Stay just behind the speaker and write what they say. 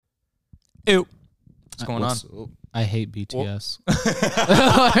Ew. What's going on? I hate BTS.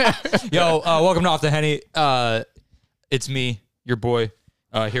 Yo, welcome to Off the Henny. It's me, your boy,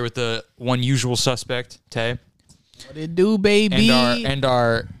 here with the one usual suspect, Tay. What it do, baby? And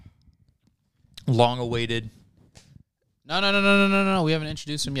our long-awaited... No. We haven't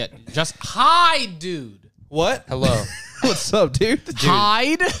introduced him yet. Just hide, dude. What? Hello. What's up, dude?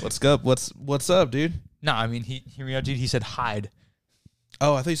 Hide? What's up? What's up, dude? No, I mean, hear me out, dude. He said hide.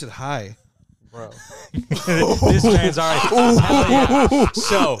 Oh, I thought you said hi. Bro. This man's already... Hell yeah.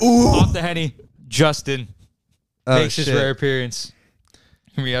 So, Off the Henny, Justin makes his rare appearance.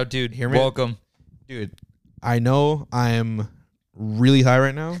 Hear me out, dude. Hear me? Welcome. Dude, I know I am really high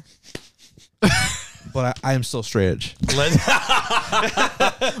right now, but I am still straight edge.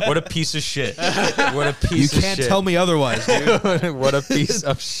 What a piece of shit. What a piece of shit. You can't tell me otherwise, dude. What a piece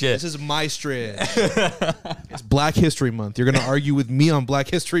of shit. This is my straight edge. It's Black History Month. You're going to argue with me on Black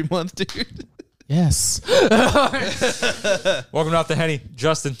History Month, dude? Yes. Welcome to Off the Henny,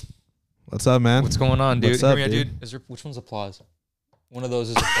 Justin. What's up, man? What's going on, dude? What's up, Hear me out, dude? dude. Which one's applause? One of those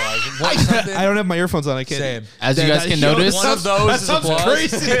is applause. I don't have my earphones on. I can't. Same. As you guys can notice, One of those That is sounds applause.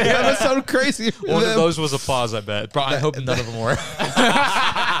 crazy. That sounds crazy. One of those was applause, I bet. Bro, I hope none of them were.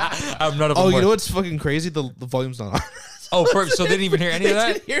 I hope none of them Oh, were. you know what's fucking crazy? The volume's not on. Oh, perfect. So they didn't even hear any of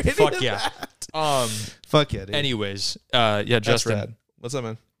that? Didn't hear any Fuck of yeah. Fuck yeah, dude. Anyways, yeah, That's Justin. rad. What's up,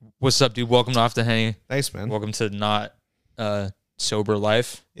 man? What's up, dude? Welcome to Off the Henny. Thanks, man. Welcome to Not Sober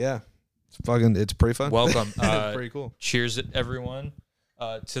Life. Yeah. It's pretty fun. Welcome. Pretty cool. Cheers, everyone,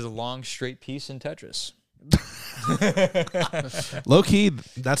 to the long, straight piece in Tetris. Low key,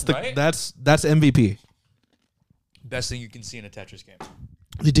 that's Right? that's MVP. Best thing you can see in a Tetris game.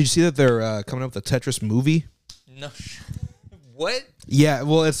 Did you see that they're coming up with a Tetris movie? No. What? Yeah,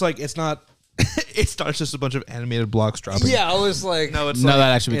 well, it's not it's just a bunch of animated blocks dropping. Yeah, I was like, No, it's no, that'd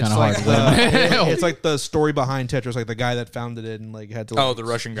actually be kind of hard. It's like the story behind Tetris, like the guy that founded it and like had to. oh, the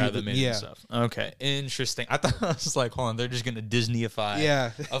Russian guy that made it yeah. and stuff. Okay, interesting. I thought I was like, hold on, they're just gonna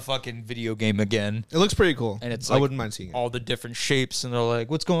Disneyify a fucking video game again. It looks pretty cool, And it's I like woument mind seeing it. All the different shapes, and they're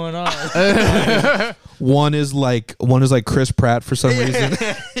like, what's going on? One is like Chris Pratt for some reason.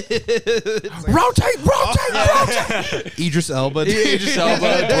 rotate. Idris Elba. Idris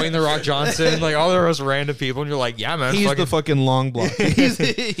Elba, Dwayne The Rock Johnson, like all the most random people, and you're like, yeah, man, He's the fucking long block. He's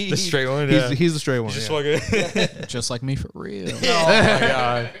the straight one. He's the straight one. Just yeah. fucking. Just like me for real. Oh my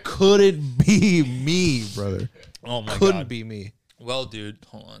god. Couldn't be me, brother. Oh my god. Couldn't be me. Well, dude,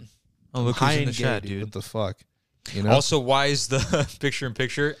 hold on. Oh, look High who's in the and chat, gay, dude. What the fuck? You know. Also, why is the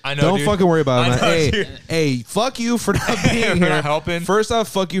picture-in-picture? I know. Don't dude. fucking worry about it, I man. know, Hey, dude. hey, fuck you for not being For here. not helping. First off,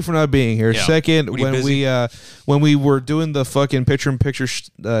 fuck you for not being here. Yeah. Second, What, are you when we were doing the fucking picture-in-picture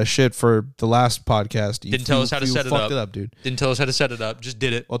shit for the last podcast, Didn't tell us how to set it up. Fucked it up, dude. Didn't tell us how to set it up. Just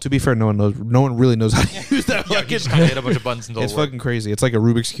did it. Well, to be fair, no one knows. No one really knows how to use that. Yeah, you fucking just kind of hit a bunch of buttons until it's it worked. fucking crazy. It's like a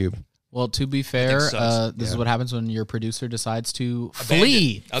Rubik's cube. Well, to be fair, sus. this is Yeah. what happens when your producer decides to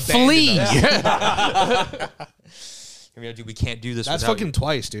Abandon flee. Dude, we can't do this. That's without fucking you.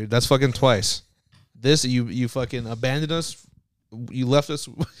 twice, dude. That's fucking twice. This you fucking abandoned us. You left us.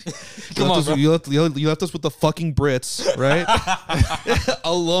 Come on, bro. You left us with the fucking Brits, right?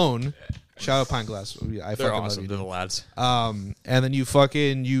 Alone. Shout out Pine Glass. I They're fucking awesome. love They're you. the lads. And then you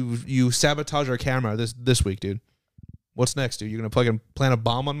fucking you sabotage our camera this week, dude. What's next, dude? You're gonna fucking plant a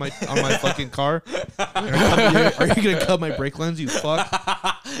bomb on my fucking car? Are you gonna cut my brake lens? You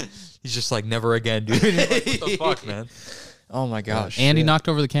fuck. He's just like, never again, dude. Like, what the fuck, man? Oh my gosh. Andy knocked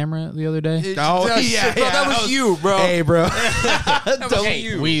over the camera the other day. Oh, Shit, bro, that was you, bro. Hey, bro. That was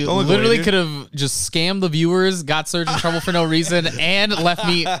you. We Don't look literally away, could have just scammed the viewers, got Serge in trouble for no reason, and left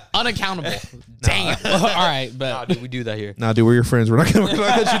me unaccountable. Damn. All right, Nah, but dude, we do that here. Nah, dude, we're your friends. We're not gonna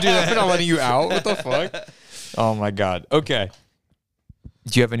let you do We're that. not letting you out. What the fuck? Oh my god. Okay.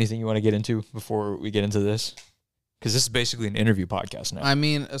 Do you have anything you want to get into before we get into this? Because this is basically an interview podcast now. I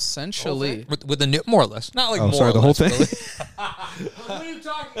mean, essentially, With the new, more or less, not like Oh, more sorry, or the whole less, thing? really. What are you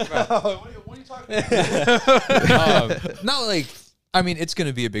talking about? What are you talking about? Not like. I mean, it's going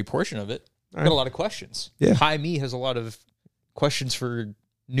to be a big portion of it. All Got a lot of questions. Yeah. High Me has a lot of questions for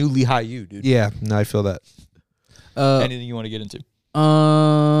newly high you, dude. Yeah, no, I feel that. Anything you want to get into?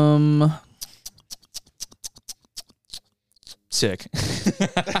 Sick.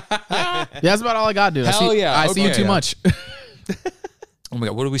 yeah, that's about all I got, dude. Hell yeah, I see you okay. too much. Oh my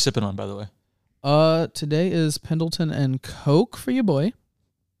god, what are we sipping on, by the way? Today is Pendleton and Coke for you, boy.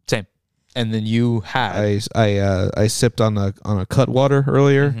 Same. And then you had I sipped on a cut water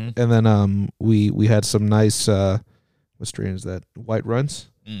earlier, Mhm. and then we had some nice what strain is that? White Runs.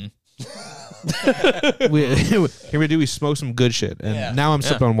 Mm. We smoked some good shit, and Yeah. now I'm Yeah.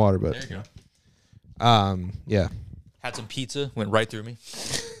 sipping on water. But There you go. Yeah. Had some pizza, went right through me.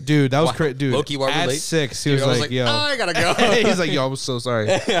 Dude, that was crazy. Dude, Low-key, why we're at late? 6, he Dude, was like, yo. I gotta go. He's like, yo, I'm so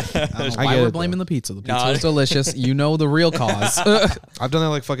sorry. I don't know I why get we're it, blaming though. the pizza. The pizza Nah. was delicious. You know the real cause. I've done that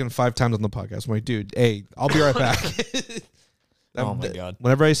like fucking 5 times on the podcast. I'm like, dude, hey, I'll be right back. Oh my God.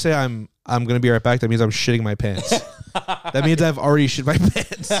 Whenever I say I'm gonna be right back, that means I'm shitting my pants. That means I've already shit my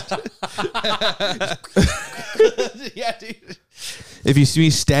pants. Yeah, dude. If you see me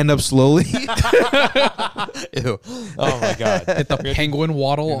stand up slowly, Ew. Oh my God. Hit the penguin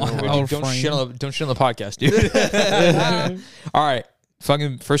waddle. Don't shit on the podcast, dude. All right.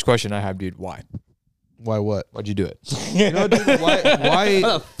 Fucking first question I have, dude. Why? why what? Why'd you do it? You know, dude, why? Why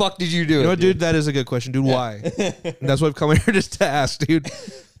the fuck did you do it? You know, dude, that is a good question, dude. Why? And that's what I've come here just to ask, dude.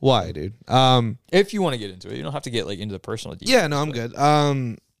 Why, dude? If you want to get into it, you don't have to get like into the personal details. Yeah, no, I'm good.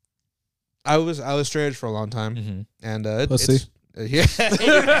 I was straight edge for a long time, and Pussy. it's yeah.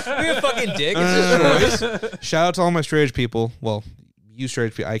 You're a fucking dick. It's his choice. Shout out to all my straight edge people. Well, you straight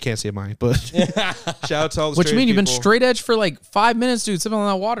edge people. I can't say mine, but shout out to all the What straight you mean? You've been people. straight edge for like 5 minutes, dude. Sipping on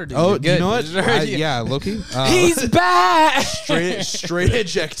that water, dude. Oh, You're good. you know what? Yeah, Loki. He's back. straight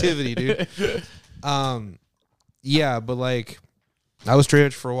edge activity, dude. Yeah, but like, I was straight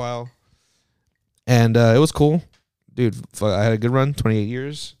edge for a while, and it was cool, dude. I had a good run, 28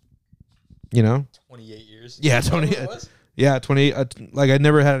 years. You know, 28 years. yeah, 20. Yeah, 28. Like I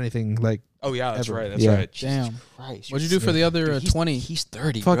never had anything like. Oh yeah, that's Ever. right. That's Yeah. right. Damn. Christ, What'd you do for the other 20? He's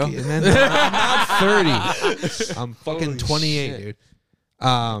 30. Fuck bro. it, man. I'm not 30. I'm fucking Holy 28, shit. dude.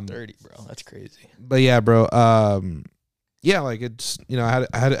 30, bro. That's crazy. But yeah, bro. Yeah, like it's I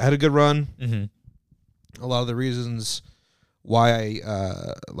had a good run. Mm-hmm. A lot of the reasons why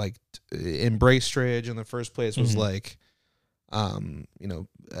I embraced straight edge in the first place was like,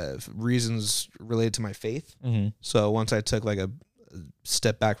 reasons related to my faith. Mm-hmm. So once I took like a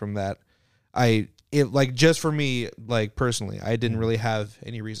step back from that, just for me, like personally, I didn't really have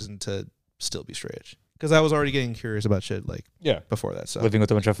any reason to still be straight edge because I was already getting curious about shit like before that. So Living with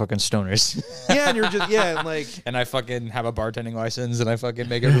a bunch of fucking stoners. yeah, and you're just like. And I fucking have a bartending license and I fucking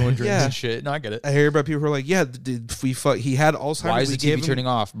make everyone drinks and shit. No, I get it. I hear about people who are like, yeah, he had Alzheimer's. Why is we the gave TV him- turning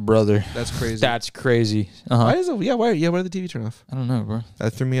off, brother? Dthat's crazy. That's crazy. Uh-huh. Why is it? Yeah, why did the TV turn off? I don't know, bro.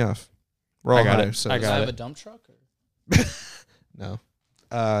 That threw me off. We're all I got high, it. so I Does got I have it. a dump truck? Or? no.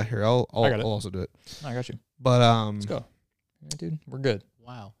 Here I'll got it. also do it. I got you. But Let's go. Yeah, dude, we're good.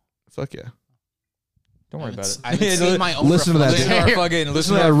 Wow. fuck yeah. Don't worry about it. I haven't seen my own. Listen to that, Listen to our dude. fucking.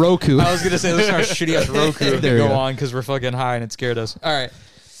 Listen to that Roku. I was gonna say listen to our shitty ass Roku There you go go. on because we're fucking high and it scared us. All right.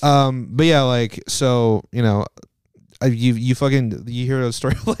 But yeah, like so, you hear a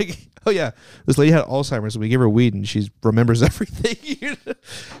story like, oh yeah, this lady had Alzheimer's and we gave her weed and she remembers everything.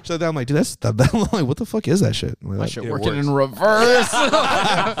 So then I'm like, dude, that's that long. Like, what the fuck is that shit? I'm My like, shit It working works. in reverse.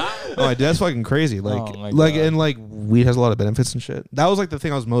 oh, like, that's fucking crazy. Like, Oh, my like, God. and like, weed has a lot of benefits and shit. That was like the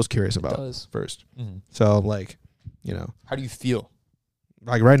thing I was most curious about does. first. Mm-hmm. So like, How do you feel?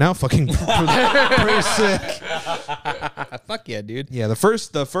 like right now, fucking pretty sick. Fuck yeah, dude. Yeah, the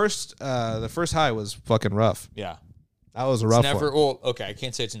first high was fucking rough. Yeah. That was a It's rough never. one. Well, okay, I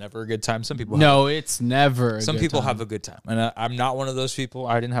can't say it's never a good time. Some people. No, it's never. Some people have a good time, and I'm not one of those people.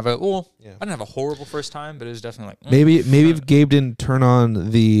 I didn't have a. Well, Yeah. I didn't have a horrible first time, but it was definitely like Maybe if Gabe didn't turn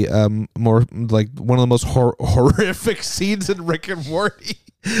on the more like one of the most horrific scenes in Rick and Morty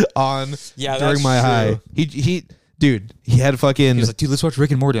on Yeah, during that's my true. high. He had fucking He was like, dude, let's watch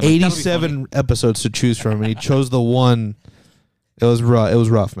Rick and Morty. I'm like, that'll be 87 episodes to choose from, and he chose the one. It was rough. It was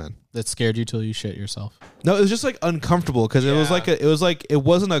rough, man. That scared you till you shit yourself. No, it was just like uncomfortable because it was Yeah. like it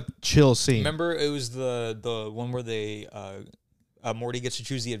wasn't a chill scene. Remember, it was the one where they Morty gets to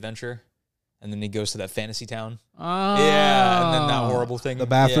choose the adventure, and then he goes to that fantasy town. Oh. Yeah, and then that horrible thing. The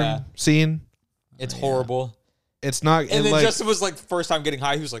bathroom Yeah. scene. It's horrible. It's not. And then like, Justin was like, first time getting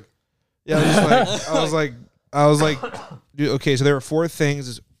high, he was like, yeah, I was like, dude, okay, so there were 4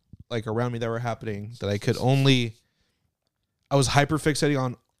 things like around me that were happening that I could only. I was hyper fixating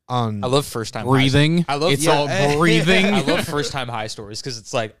on. I love first time Breathing. I love It's yeah. all breathing. I love first time high stories because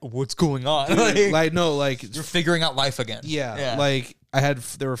it's like, what's going on? Like You're figuring out life again. yeah, like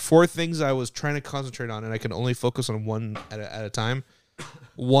there were 4 things I was trying to concentrate on, and I could only focus on one at a time.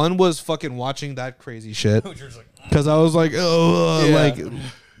 One was fucking watching that crazy shit because I was like, oh, Yeah. like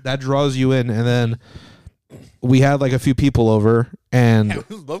that draws you in, and then we had like a few people over, and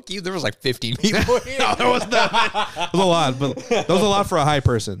Low-key, there was like 15 people. there was a lot, but that was a lot for a high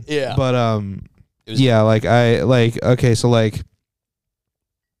person. Yeah. But It was- yeah, like okay, so like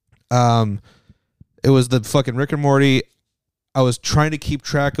it was the fucking Rick and Morty. I was trying to keep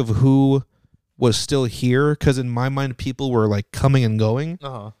track of who was still here because in my mind people were like coming and going.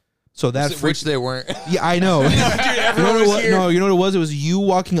 Uh-huh. So that which they weren't. Yeah, I know. Dude, everyone was here. No, you know what it was? It was you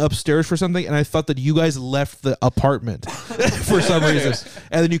walking upstairs for something, and I thought that you guys left the apartment for some reason.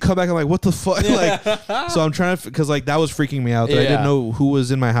 And then you come back, I'm like, what the fuck? Like, so I'm trying to, because like that was freaking me out. That I didn't know who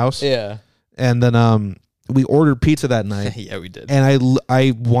was in my house. Yeah. And then we ordered pizza that night. Yeah, we did. And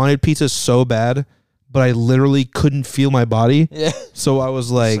I wanted pizza so bad, but I literally couldn't feel my body. Yeah. So I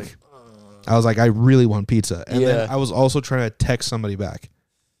was like, I really want pizza. And Yeah. then I was also trying to text somebody back.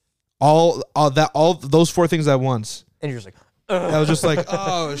 All those 4 things at once. And you're just like, I was just like,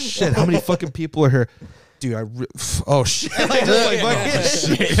 oh shit, how many fucking people are here? Dude, oh shit. Like, just like,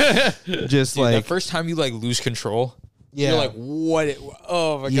 fucking, just dude, like the first time you like lose control, yeah. you're like, what?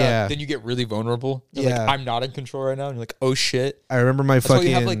 Oh my God. Yeah. Then you get really vulnerable. You're Yeah. like, I'm not in control right now. And you're like, oh shit. I remember my That's why fucking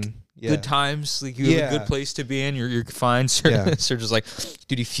you have like good times. Like you have a good place to be in. You're fine. So, Yeah. so just like,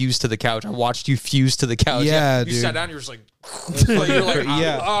 dude, he fused to the couch. I watched you fuse to the couch. Yeah, You dude. sat down. You're just like, you're like,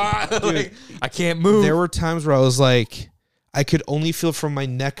 Yeah. like, I can't move. There were times where I was like, I could only feel from my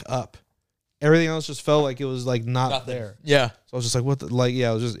neck up. Everything else just felt like it was like not Nothing. there. Yeah. So I was just like, what the, like,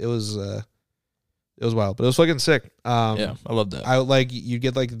 yeah, it was wild, but it was fucking sick. Yeah. I love that. I like, you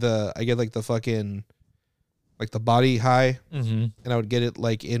get like I get like the fucking, like the body high, Mm-hmm. and I would get it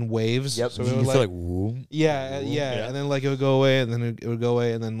like in waves. Yep. So So it you would feel like, woo. yeah, Yeah. and then like it would go away, and then it would go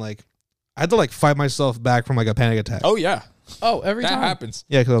away, and then like I had to like fight myself back from like a panic attack. Oh yeah. Oh, every That time. happens.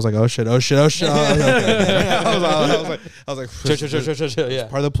 Yeah, because I was like, oh shit. I was like, Yeah.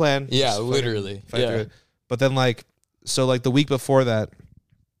 part of the plan. Yeah, Just fucking literally. fight through Yeah. it. But then like, so like the week before that,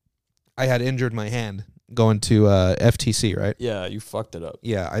 I had injured my hand going to FTC, right? Yeah, you fucked it up.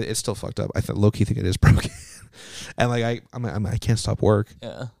 Yeah, it's still fucked up. I low key think it is broken, and like I can't stop work.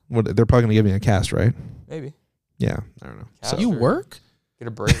 Yeah. They're probably gonna give me a cast, right? Maybe. Yeah, I don't know. Cast You or work? Get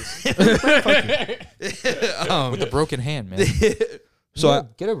a brace. With a broken hand, man. So Yeah,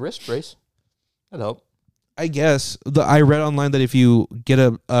 get a wrist brace. That'd help. I guess I read online that if you get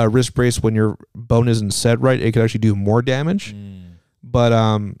a wrist brace when your bone isn't set right, it could actually do more damage. But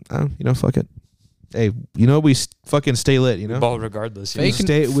fuck it. Hey, we fucking stay lit. Ball regardless. Fake,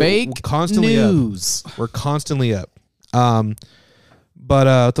 We're fake constantly news. We're constantly up. But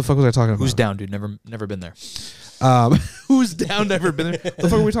what the fuck was I talking about? Who's down, dude? Never been there. Who's down? Never been there. What the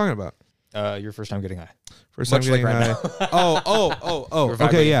fuck are we talking about? Your first time getting high. First time Much like getting right high. Oh. We're Okay,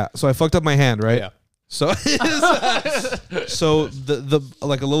 vibrating. yeah. So I fucked up my hand, right? Yeah. So, so the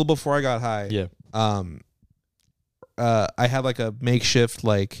like a little before I got high. Yeah. I had like a makeshift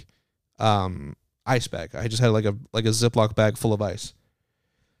like ice bag. I just had like a Ziploc bag full of ice.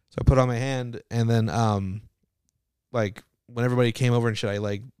 So I put it on my hand, and then like when everybody came over and shit, I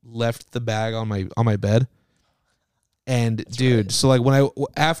like left the bag on my bed. And that's dude, right. So like when I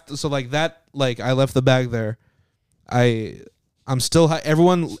left the bag there, I'm still high.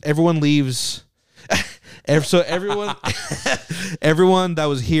 Everyone leaves. So everyone everyone that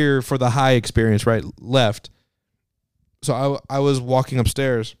was here for the high experience, right, left. So I was walking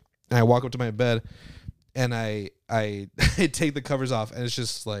upstairs, and I walk up to my bed, and I take the covers off, and it's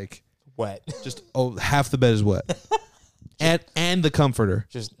just like wet. Just half the bed is wet. And the comforter.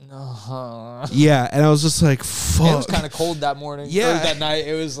 Just yeah, and I was just like, fuck. It was kind of cold that morning. Yeah, that night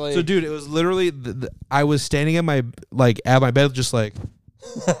it was like. So, dude, it was literally I was standing at my bed, just like.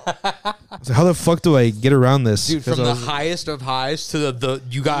 I was like, how the fuck do I get around this? Dude, from the highest of highs to the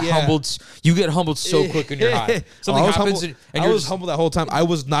you got humbled. You get humbled so quick when you're high. Something happens, and I was humbled that whole time. I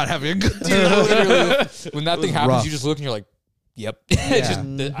was not having a good time. Literally, when that thing happens, rough. you just look and you're like, "Yep,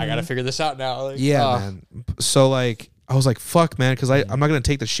 Yeah. I gotta figure this out now." Like, man. So like, I was like, "Fuck, man," because I'm not gonna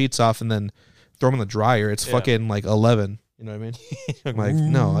take the sheets off and then throw them in the dryer. It's fucking like 11. You know what I mean? I'm like,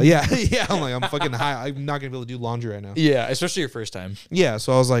 no, yeah. I'm like, I'm fucking high. I'm not gonna be able to do laundry right now. Yeah, especially your first time. Yeah,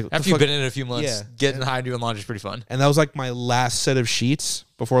 so I was like, after you've been in it a few months, getting high and doing laundry is pretty fun. And that was like my last set of sheets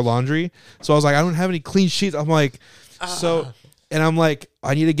before laundry. So I was like, I don't have any clean sheets. I'm like, and I'm like,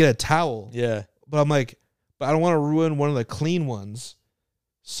 I need to get a towel. Yeah, but I'm like, but I don't want to ruin one of the clean ones.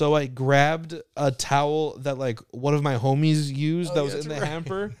 So I grabbed a towel that like one of my homies used that was in the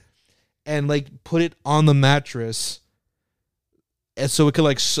hamper, and like put it on the mattress. And so it could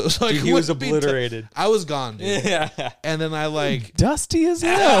like dude, he was obliterated. I was gone, dude. Yeah. And then I like dusty as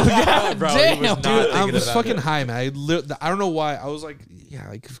hell. God bro, damn, dude. I was fucking high, man. I don't know why. I was like, yeah,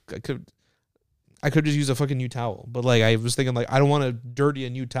 I could just use a fucking new towel, but like I was thinking like I don't want to dirty a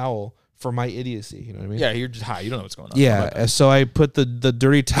new towel for my idiocy. You know what I mean? Yeah, you're just high. You don't know what's going on. Yeah. So I put the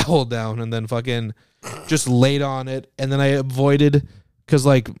dirty towel down and then fucking just laid on it, and then I avoided because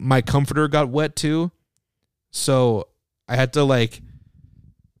like my comforter got wet too, so I had to like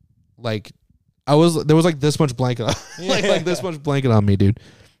there was like this much blanket on, like this much blanket on me, dude.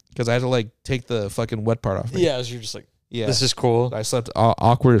 because I had to like take the fucking wet part off. Me. Yeah, so you're just like, Yeah, this is cool. I slept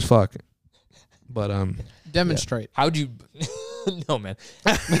awkward as fuck. But Demonstrate. How'd you? No, man.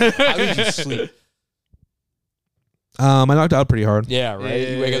 How did you sleep? I knocked out pretty hard. Yeah, right.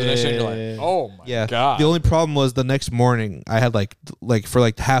 You wake up the next day and you're like, oh my Yeah. god. The only problem was the next morning I had like for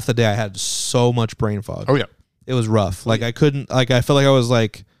like half the day I had so much brain fog. Oh yeah. It was rough. Like I couldn't like I felt like I was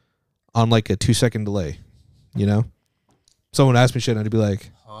like on like a 2-second delay. You know? Someone asked me shit and I'd be like,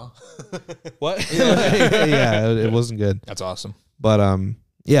 Huh? what? Yeah, it wasn't good. That's awesome. But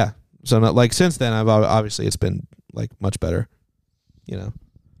yeah. So not like since then I've obviously it's been like much better. You know.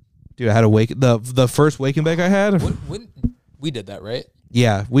 Dude, I had a wake the first wake and bake I had. When we did that, right?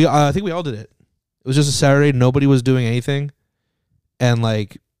 Yeah, we I think we all did it. It was just a Saturday, nobody was doing anything. And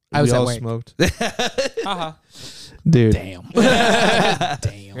like I was we at all wake. smoked. Haha. Dude. Damn. Yeah,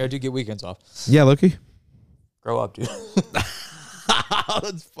 Damn. I do get weekends off. Yeah, Loki. Grow up, dude.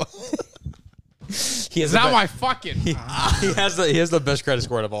 That's fun. He It's not my fucking he has the best credit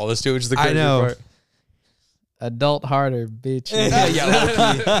score out of all this too, which is the I crazy know. part. adult harder, bitch.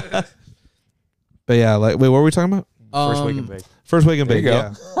 Yeah. But yeah, like wait, what were we talking about? First wake and bake. First wake and There bake. you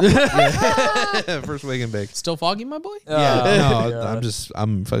Yeah. go. Yeah. First wake and bake. Still foggy, my boy? Yeah. No, God.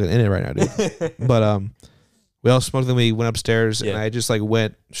 I'm fucking in it right now, dude. But we all smoked, then we went upstairs Yeah. and I just like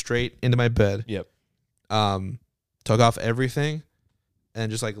went straight into my bed. Yep. Took off everything and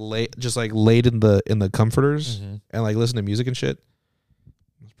just like laid in the comforters and like listened to music and shit.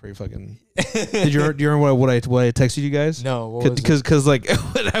 It was pretty fucking. Do you remember what I texted you guys? No, what was it? Because like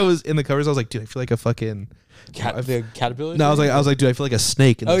when I was in the covers, I was like, dude, I feel like a fucking. The caterpillar? No, I was like, dude, I feel like a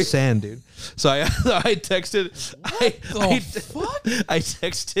snake in Oh, the yeah. sand, dude. So I texted. fuck? I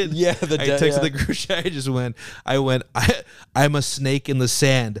texted. Yeah, I texted the group chat. I just went. I'm a snake in the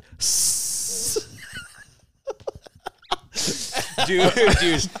sand.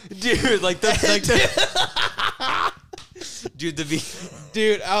 dude, like dude,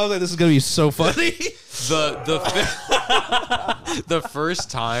 Dude, I was like, this is gonna be so funny. the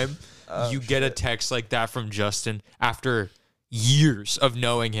first time you get a text like that from Justin after years of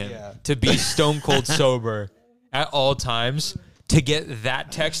knowing him to be stone cold sober at all times, to get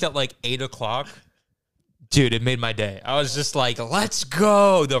that text at like 8:00, dude, it made my day. I was just like, let's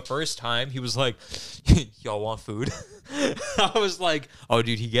go. The first time he was like, y'all want food? I was like, oh,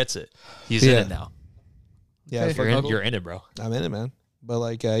 dude, he gets it. He's in it now. Yeah, You're in it, bro. I'm in it, man. But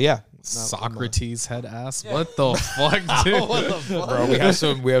like, yeah, Socrates head ass. What the fuck, dude? what the fuck? Bro,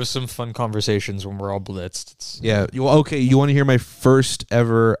 we have some fun conversations when we're all blitzed. Yeah. You want to hear my first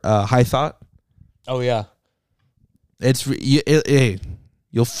ever high thought? Oh yeah.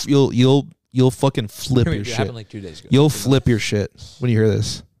 You'll fucking flip your It shit. happened like 2 days ago. You'll flip your shit when you hear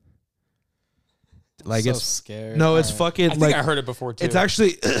this. Like So it's scared. no, it's All right. fucking I think like I heard it before too. it's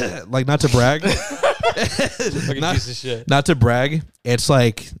actually like not to brag, like a not- piece of shit. not to brag. It's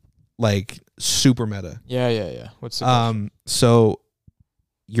like super meta. Yeah. What's the question? So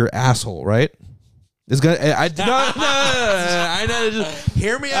your asshole, right? It's gonna. I no. I know. Just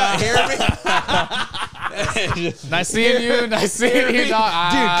hear me out. Hear me. Nice seeing you. Nice seeing you,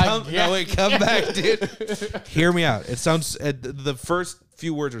 dog. Come back, dude. Hear me out. It sounds the first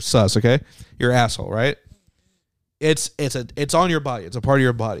few words are sus. Okay, your asshole, right? It's on your body. It's a part of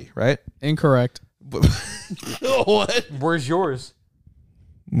your body, right? Incorrect. What? Where's yours?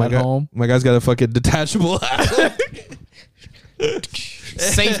 At home. My guy's got a fucking detachable asshole.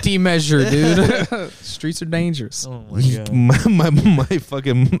 Safety measure, dude. Streets are dangerous. Oh my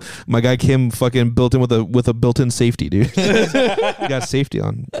my guy Kim fucking built in with a built-in safety, dude. He got safety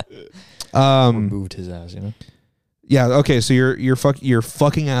on. Moved his ass, you know. Yeah. Okay. So you're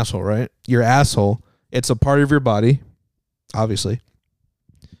fucking asshole, right? Your asshole. It's a part of your body, obviously.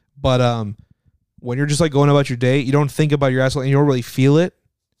 But when you're just like going about your day, you don't think about your asshole and you don't really feel it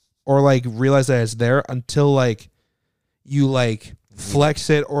or like realize that it's there until like you like flex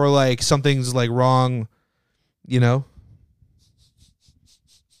it or like something's like wrong, you know.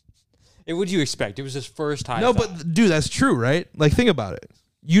 What do you expect? It was his first time. No, but dude, that's true, right? Like, think about it.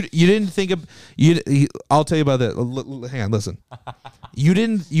 You didn't think of you. I'll tell you about that. Hang on, listen. You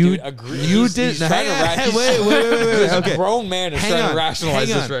didn't. You Dude, agree. you He's didn't. trying to Hang on, wait. Wait. A Okay, grown man is trying to rationalize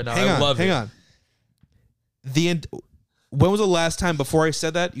this right now. I love it. Hang on. When was the last time before I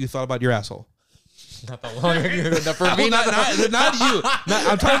said that you thought about your asshole? Not that long ago. For me, not you.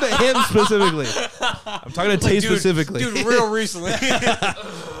 I'm talking to him specifically. I'm talking to Tay specifically. Dude, real recently.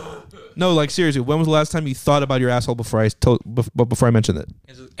 No, like seriously, when was the last time you thought about your asshole before I mentioned it?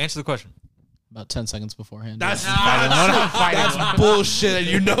 Answer the question. About 10 seconds beforehand. That's That's bullshit, and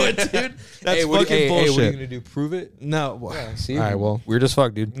you know it, dude. That's fucking bullshit. Hey, what are you gonna do? Prove it? No. Yeah, see, all right, well, weird as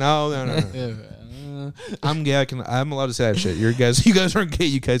fuck, dude. No. I'm gay. I'm allowed to say that shit. You guys aren't gay.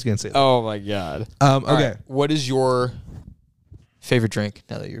 You guys can't say that. Oh my god. Okay. Right. What is your favorite drink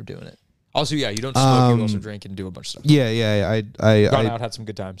now that you're doing it? Also, yeah, you don't smoke. You also drink and do a bunch of stuff. Yeah. I gone out, had some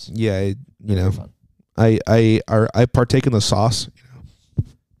good times. Yeah, I partake in the sauce.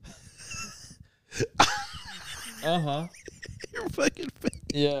 Your fucking face.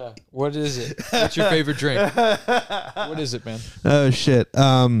 Yeah. What is it? What's your favorite drink? What is it, man? Oh shit.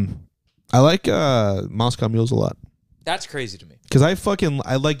 I like Moscow Mules a lot. That's crazy to me. Because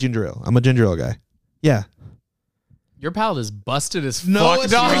I like ginger ale. I'm a ginger ale guy. Yeah. Your palate is busted as fuck. No,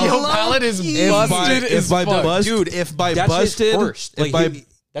 it's not. Your palate is busted as fuck. Dude, if by that's busted, his first. Like,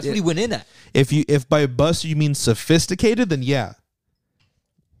 that's what he went in at. If by bust you mean sophisticated, then yeah.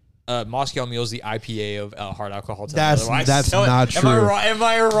 Moscow Mule is the IPA of hard alcohol. That's not true. Am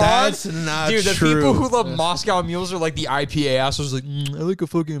I wrong? That's not true. Dude, the people who love Moscow Mules are like the IPA assholes. Like, I like a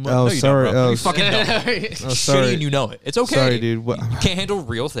fucking. Oh, sorry. You fucking don't. Shitty and you know it. It's okay. Sorry, dude. You can't handle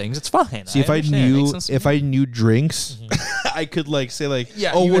real things. It's fine. See, if I knew drinks, I could like say like,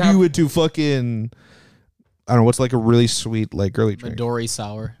 yeah, oh, what are you into? Fucking, I don't know. What's like a really sweet like girly drink? Midori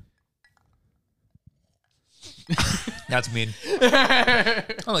sour. That's mean. I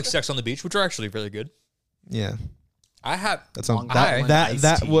like Sex on the Beach, which are actually really good. Yeah, I have. That sounds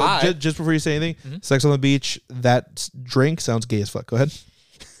that. Well, just before you say anything, Sex on the Beach. That drink sounds gay as fuck. Go ahead.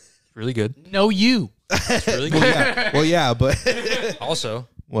 Really good. No, you. It's really good. Well, yeah, but also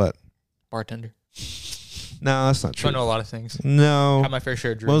what? Bartender. No, that's not true. I know a lot of things. No, have my fair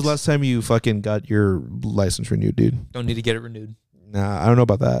share of drinks. When was the last time you fucking got your license renewed, dude? Don't need to get it renewed. Nah, I don't know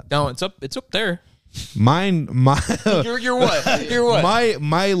about that. No, it's up there. Mine, you're what? You're what?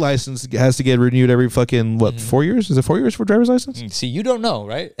 My license has to get renewed every fucking 4 years? Is it 4 years for driver's license? See, you don't know,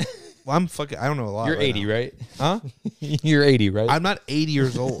 right? Well, I don't know a lot. You're 80, now. Right? Huh? You're 80, right? I'm not 80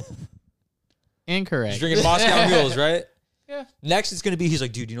 years old. Incorrect. He's drinking Moscow Mules, right? Yeah. Next, it's gonna be. He's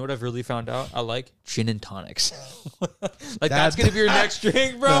like, dude, you know what I've really found out? I like gin and tonics. That's gonna be your next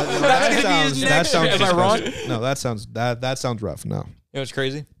drink, bro. That's gonna be his next drink. Am I wrong? No, that sounds rough. No. You know what's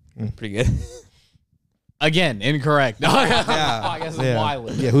crazy? Pretty good. Again, incorrect. Yeah.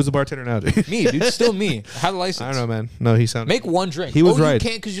 Yeah, who's the bartender now, dude? Me, dude. Still me. I had a license. I don't know, man. No, he sounded. Make one drink. He was right. You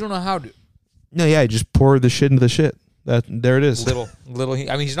can't because you don't know how to. No, yeah, just pour the shit into the shit. There it is. Little. I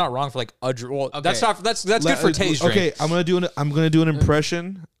mean, he's not wrong for like a drink. Well, okay. That's good for Tay's drink. Okay, I'm gonna do an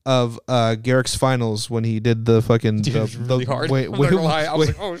impression of Garrick's finals when he did the fucking. Dude, it was really hard. Wait, I was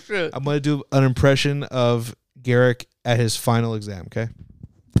like, oh shit. I'm gonna do an impression of Garrick at his final exam. Okay.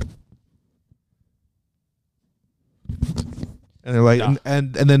 And they're like,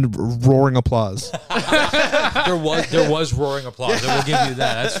 and then roaring applause. there was roaring applause. I will give you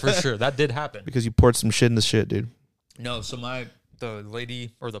that. That's for sure. That did happen because you poured some shit in the shit, dude. No, so the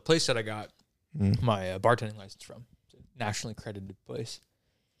lady or the place that I got my bartending license from, nationally accredited place.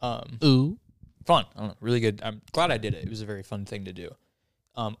 Ooh, fun. I don't know, really good. I'm glad I did it. It was a very fun thing to do.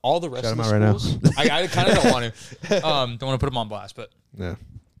 All the rest Shout of the schools, right I kind of don't want to. Don't want to put them on blast, but yeah,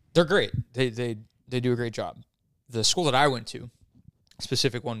 they're great. They do a great job. The school that I went to,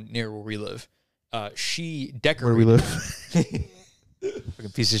 specific one near where we live, she decorated. Where we live?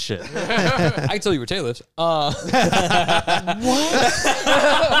 Fucking piece of shit. I can tell you where Tay lives. What?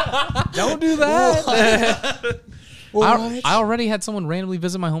 Don't do that. I already had someone randomly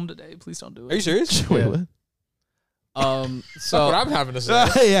visit my home today. Please don't do it. Are you serious? Wait, what? So what I'm having to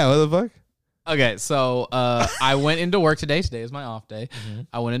say. Yeah, what the fuck? Okay, so I went into work today. Today is my off day.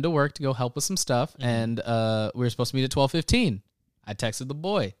 I went into work to go help with some stuff, and we were supposed to meet at 12:15. I texted the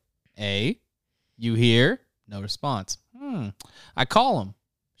boy, "Hey, you here?" No response. I call him.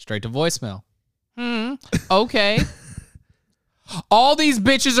 Straight to voicemail. Okay. All these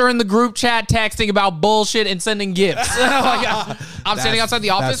bitches are in the group chat texting about bullshit and sending gifts. I'm standing outside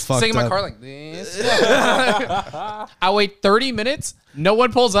the office, sitting in my car like this. I wait 30 minutes. No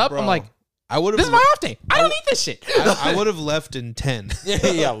one pulls up. Bro, I'm like, this is my off day. I don't need this shit. I would have left in 10.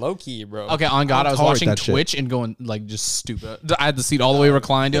 Yeah, low key, bro. Okay, on God, I was watching Twitch and going like just stupid. I had the seat all the way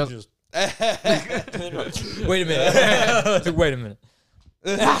reclined. Wait a minute. Wait a minute.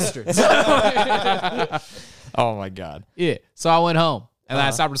 Bastards. Oh my God. Yeah. So I went home and then I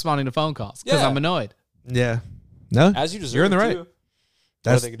stopped responding to phone calls because I'm annoyed. Yeah. No. As you deserve. You're in the right.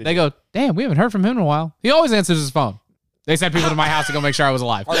 They go, damn, we haven't heard from him in a while. He always answers his phone. They sent people to my house to go make sure I was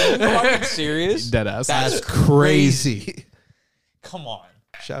alive. Are you fucking serious? Deadass. That's crazy. Come on.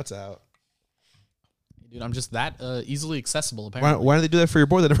 Shouts out. Dude, I'm just that easily accessible, apparently. Why did they do that for your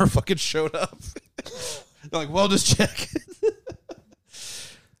boy that never fucking showed up? They're like, well, just check.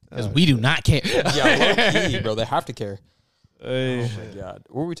 Because we do not care. Yeah, low key, bro. They have to care. Oh my god.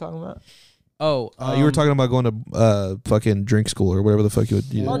 What were we talking about? You were talking about going to fucking drink school or whatever the fuck you would.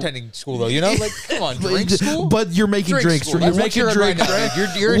 Bartending school, though. You know, like, come on, drink school. But you're making drinks. School. You're That's making what drinks, right right?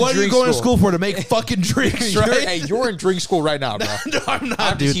 Now, you're what in are you drink going to school school for? To make fucking drinks, right? Hey, you're in drink school right now, bro. No, I'm not, I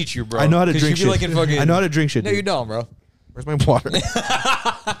have dude. to teach you, bro. I know how to drink shit. Like in fucking, I know how to drink shit. No, dude. you don't, bro. Where's my water?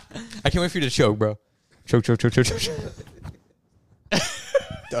 I can't wait for you to choke, bro. Choke. Don't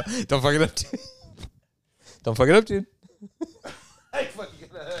fuck it up, dude. Don't fuck it up, dude. I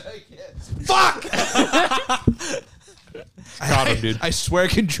Fuck! Got him, dude. I swear I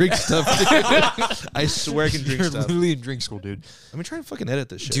can drink stuff, dude. I swear I can drink You're stuff. literally in drink school, dude. Let me try and fucking edit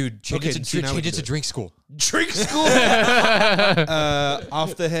this shit. Dude, change it to drink school. Drink school?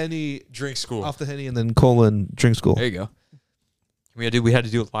 Off the Henny. Drink school. Off the Henny and then colon drink school. There you go. We had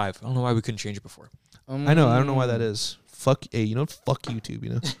to do it live. I don't know why we couldn't change it before. I know. I don't know why that is. Fuck. Hey, you know, fuck YouTube, you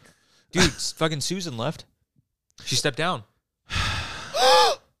know? Dude, fucking Susan left. She stepped down.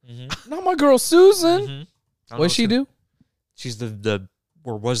 Not my girl Susan. Mm-hmm. What'd she do? She's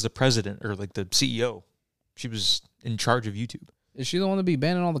was the president or like the CEO. She was in charge of YouTube. Is she the one to be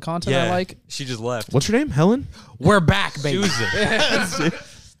banning all the content I like? She just left. What's her name? Helen? We're back, baby. Susan.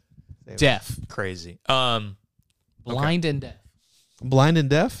 Deaf. Crazy. Blind and deaf. Blind and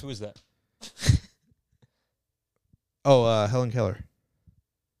deaf? Who is that? Oh, Helen Keller.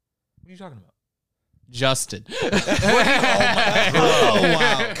 What are you talking about? Justin. Oh,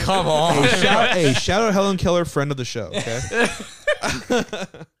 wow. Come on. Shout out Helen Keller, friend of the show, okay?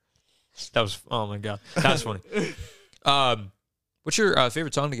 That was, oh my God. That's funny. What's your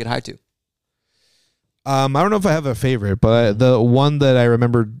favorite song to get high to? I don't know if I have a favorite, but the one that I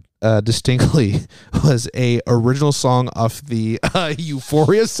remember distinctly was a original song off the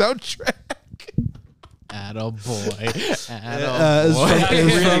Euphoria soundtrack. Attaboy.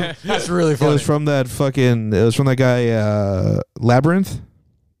 That's really funny. It was from that guy Labyrinth.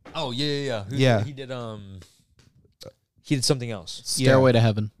 Oh yeah. Yeah. He did something else. Stairway to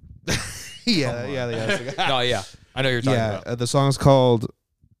Heaven. Yeah. Oh yeah. I know what you're talking about. The song is called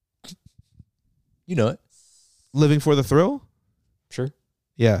You know it. "Living for the Thrill." Sure.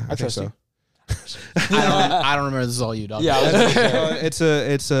 Yeah, I think trust so. you. I don't remember. This is all you, dog. Yeah. It's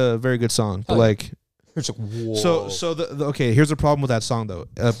a very good song, but like. It's like, whoa. So the okay, here's the problem with that song though,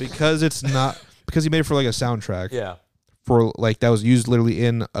 because he made it for like a soundtrack. Yeah. For like that was used literally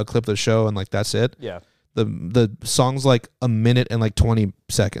in a clip of the show, and like that's it. Yeah. The song's like a minute and like 20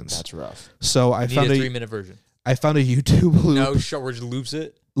 seconds. That's rough. So I found a a 3-minute version. I found a YouTube loop. No, short where it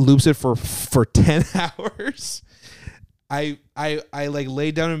just loops it for 10 hours. I like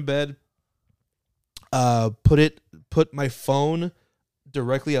laid down in bed, put my phone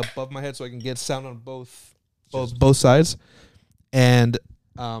directly above my head so I can get sound on both sides, and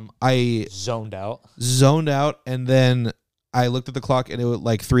I zoned out, and then I looked at the clock and it was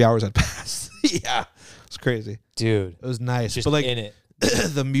like 3 hours had passed. Yeah, it's crazy, dude. It was nice, Just but like in it.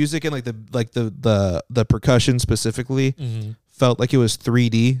 the music and like the percussion specifically felt like it was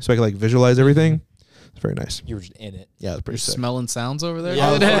 3D, so I could like visualize everything. It's very nice. You were just in it. Yeah, it was pretty sick. Smelling sounds over there.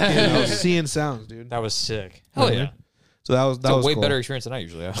 Yeah, I was seeing sounds, dude. That was sick. Hell yeah. So that was a way cool. better experience than I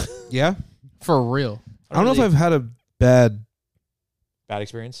usually have. Yeah, For real. I don't know if I've had a bad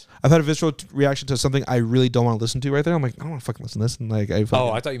experience. I've had a visceral reaction to something I really don't want to listen to right there. I'm like, I don't want to fucking listen to this. And like, I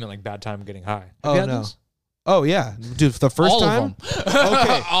thought you meant like bad time getting high. Oh no. Oh yeah, dude. The first all time. Of them.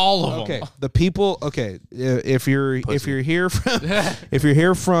 Okay. All of them. Okay. The people. Okay. If you're here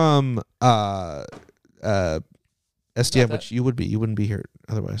from SDM, which you wouldn't be here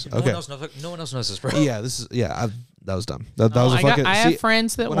otherwise. No Okay. No one else knows this, bro. Yeah. That was dumb. That was a fucking. I have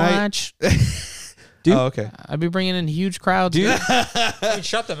friends that watch. Dude. Oh, okay. I'd be bringing in huge crowds. Dude, I mean,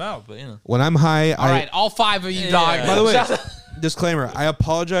 shut them out, but you know. When I'm high, All right, all 5 of you, dog. By the way, disclaimer: I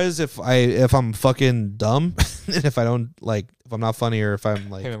apologize if I'm fucking dumb, and if I'm not funny, or if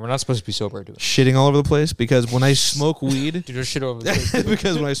I'm like. Hey man, we're not supposed to be sober, dude. Shitting all over the place, because when I smoke weed, dude, there's shit all over the place.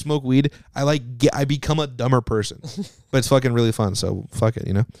 because when I smoke weed, I become a dumber person, but it's fucking really fun. So fuck it,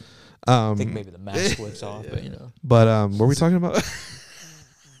 you know. I think maybe the mask flips off, but you know. But what were we talking about?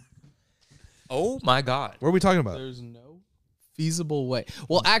 Oh my God. What are we talking about? There's no feasible way.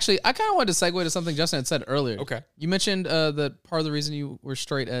 Well, actually, I kind of wanted to segue to something Justin had said earlier. Okay. You mentioned that part of the reason you were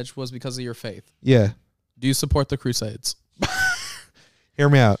straight edge was because of your faith. Yeah. Do you support the Crusades? Hear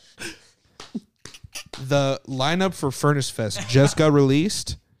me out. The lineup for Furnace Fest just got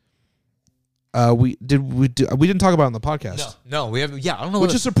released. We didn't talk about it on the podcast. No, we haven't. Yeah, I don't know.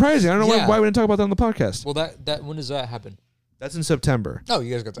 Which is surprising. I don't know Yeah. why we didn't talk about that on the podcast. Well, that when does that happen? That's in September. Oh,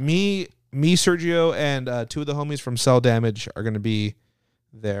 you guys got that. Me, Sergio, and two of the homies from Cell Damage are going to be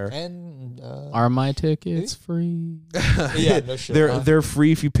there. And Are my tickets free? yeah, no shit. They're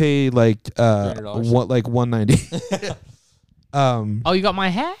free if you pay like $300. like $190. Oh, you got my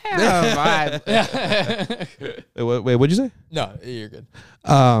hat. Wait, what'd you say? No, you're good.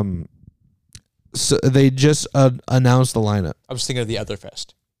 So they just announced the lineup. I was thinking of the other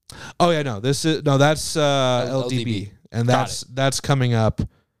fest. Oh yeah, that's LDB, and that's coming up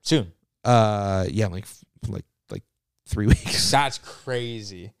Soon. Yeah, like 3 weeks. That's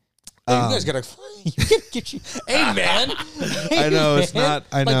crazy. You guys gotta get you. Hey man. I know it's not.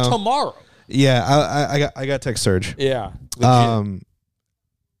 I know. Like tomorrow. Yeah, I got text Surge. Yeah. Legit.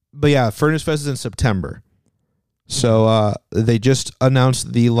 But yeah, Furnace Fest is in September. So they just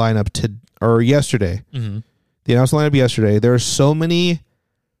announced the lineup yesterday. Mm-hmm. They announced the lineup yesterday. There are so many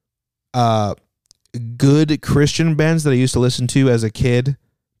good Christian bands that I used to listen to as a kid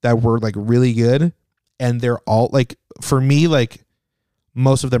that were like really good, and they're all like, for me, like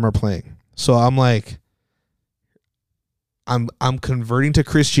most of them are playing. So I'm like, I'm converting to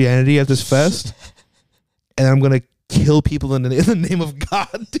Christianity at this fest, and I'm gonna kill people in the name of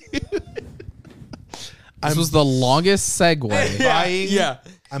God, dude. This was the longest segue.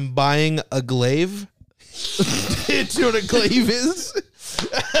 I'm buying a glaive. Do you know what a glaive is?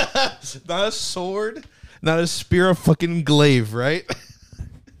 Not a sword, not a spear, a fucking glaive, right?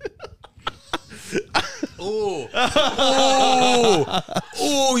 Oh,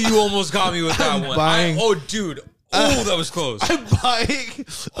 you almost got me with that one. Dude. Oh, that was close. I'm buying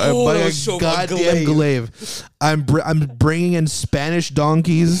a goddamn glaive. I'm bringing in Spanish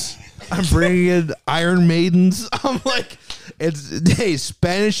donkeys. I'm bringing in Iron Maidens. I'm like, hey,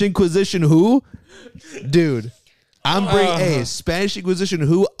 Spanish Inquisition who? Dude, I'm bringing, Spanish Inquisition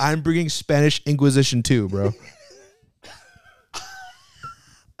who? I'm bringing Spanish Inquisition 2, bro.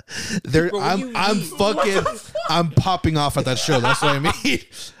 I'm popping off at that show. That's what I mean.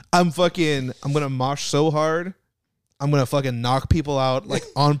 I'm gonna mosh so hard. I'm gonna fucking knock people out like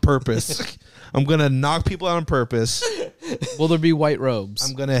on purpose. I'm gonna knock people out on purpose. Will there be white robes?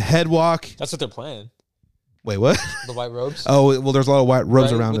 I'm gonna head walk. That's what they're playing. Wait, what? The white robes. Oh, well, there's a lot of white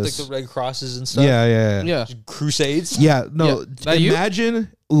robes around with this. Like the red crosses and stuff. Yeah. Crusades. Yeah, no. Yeah.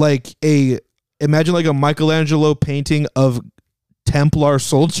 Imagine like a Michelangelo painting of Templar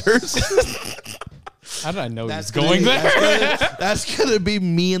soldiers. How did I know That's he was going there? That's gonna be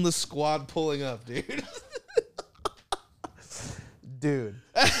me and the squad pulling up, dude. Dude,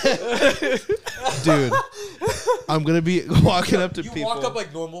 I'm gonna be walking up to people. You walk up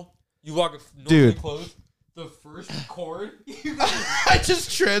like normal. You walk up normally clothed. The first chord. I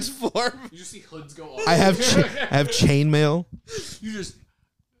just transform. You just see hoods go off. I have chainmail. You just.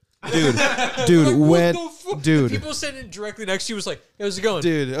 Dude, like, dude. People sitting directly next to you was like, hey, how's it going?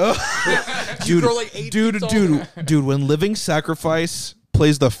 Dude, You grow like 8 feet tall. dude. When Living Sacrifice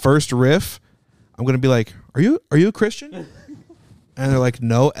plays the first riff, I'm gonna be like, "Are you a Christian?" And they're like,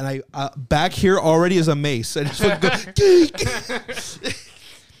 "No." And I back here already is a mace. I just fucking go,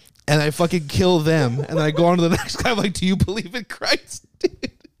 and I fucking kill them. And then I go on to the next guy. I'm like, "Do you believe in Christ?"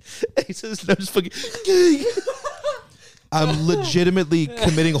 Dude? And he says, "No, just fucking." I'm legitimately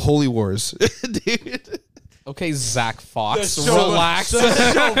committing holy wars, dude. Okay, Zach Fox, so relax.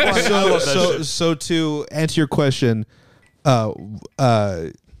 So to answer your question, Yeah,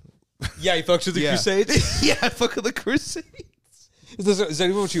 he fucks with the Crusades. Yeah, I fuck with the Crusades. Is that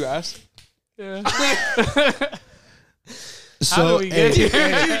even what you asked? Yeah. So, do we get here?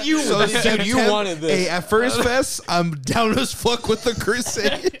 Dude, you wanted this. Hey, at First Fest, I'm down as fuck with the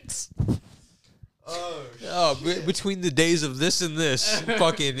Crusades. Between the days of this and this,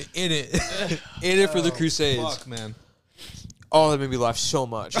 fucking in it for the Crusades. Fuck, man. Oh, that made me laugh so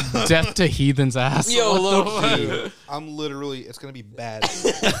much. Death to heathens ass. Yo, low-key. Dude, I'm literally, it's gonna be bad.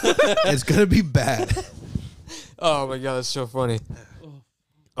 It's gonna be bad. Oh my god, that's so funny.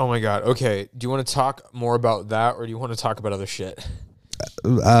 Oh my god. Okay, do you want to talk more about that, or do you want to talk about other shit?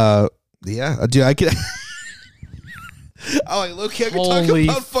 Yeah, dude, I could. Low-key, I could talk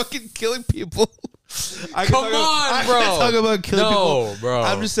about fucking killing people. I can talk about killing people. Bro.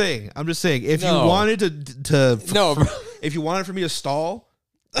 I'm just saying. If you wanted to bro. If you wanted for me to stall,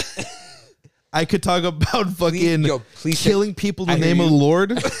 I could talk about fucking killing people in the name of the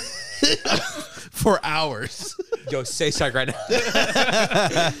Lord for hours. Yo, say psych right now.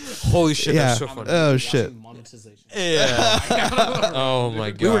 Holy shit, that's so funny. Oh shit. Yeah. Oh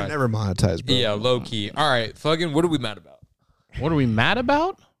my god. We were never monetized, bro. Yeah, low key. All right, fucking. What are we mad about? What are we mad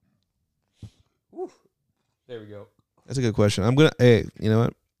about? There we go. That's a good question. Hey, you know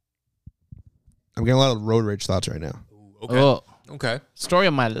what? I'm getting a lot of road rage thoughts right now. Okay. Oh, Okay. story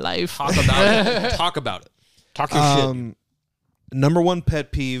of my life. Talk about it. Talk about it. Talk your shit. Number one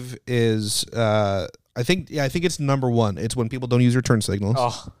pet peeve is I think it's number one. It's when people don't use their turn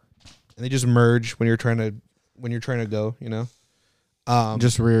signals and they just merge when you're trying to go. You know,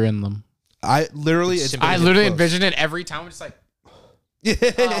 Just rear end them. I literally envision it every time. I'm just like,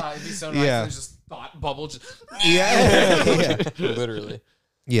 yeah, it'd be so nice. Yeah. There's just thought bubble. Just yeah. Literally.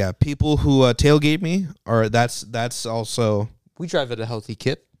 Yeah, people who tailgate me that's also We drive at a healthy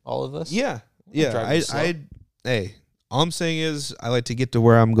kip, all of us. yeah. drive slow. Hey, all I'm saying is I like to get to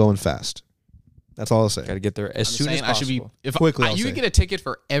where I'm going fast. That's all I'll say. Got to get there as I'm soon as saying I should possible. be. If Quickly, I'll you say. could get a ticket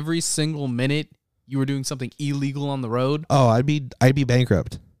for every single minute you were doing something illegal on the road, Oh, I'd be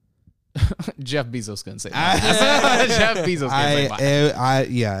bankrupt. Jeff Bezos couldn't say that. Jeff Bezos can't say that.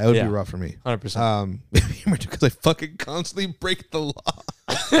 It would be rough for me. 100%. Because I fucking constantly break the law.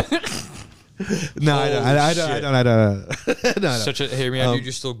 No, I don't. No. Such a hear me out, dude.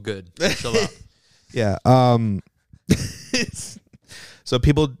 You're still good. Chill out. Yeah. So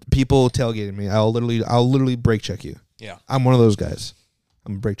people tailgating me. I'll literally brake check you. Yeah. I'm one of those guys.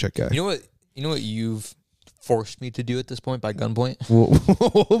 I'm a brake check guy. You know what you've forced me to do at this point by gunpoint?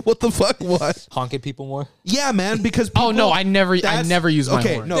 What the fuck? What? Honk at people more. Yeah, man. Because people, Oh no, I never use my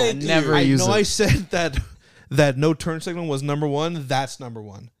horn. No, I never use it. I said that no turn signal was number one. That's number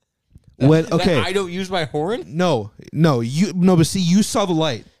one. When okay, I don't use my horn. but see, you saw the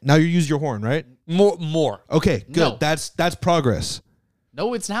light. Now you use your horn, right? More. Okay, good. No. That's progress.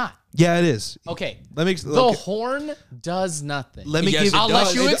 No, it's not. Yeah, it is. Okay. The horn does nothing. Let me Yes, give. it I'll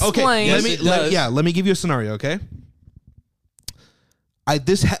does. let you explain. Yes, it does. Let me give you a scenario. Okay.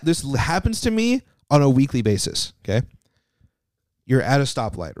 This happens to me on a weekly basis. Okay. You're at a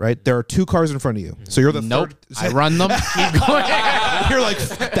stoplight, right? There are two cars in front of you. So you're the Nope. third. I run them. Keep going. You're like,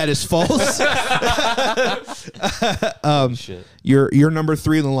 that is false. Shit. You're number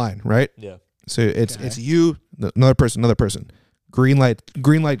 3 in the line, right? Yeah. So it's you, another person. Green light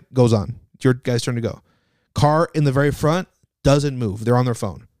goes on. It's your guy's turn to go. Car in the very front doesn't move. They're on their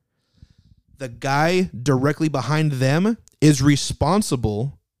phone. The guy directly behind them is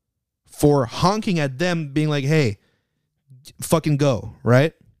responsible for honking at them, being like, hey, fucking go,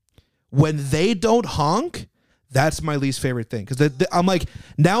 right? When they don't honk, that's my least favorite thing. Because I'm like,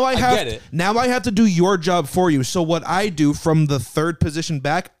 now I have to do your job for you. So what I do from the third position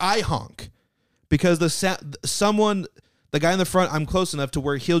back, I honk. Because the guy in the front, I'm close enough to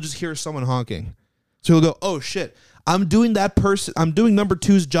where he'll just hear someone honking. So he'll go, oh shit, I'm doing number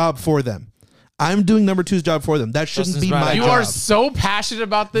 2's job for them. That shouldn't be my job. You are so passionate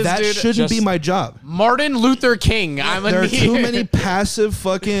about this, that dude. shouldn't be my job. Martin Luther King. There are too many passive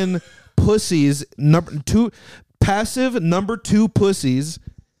fucking pussies. Passive number 2 pussies.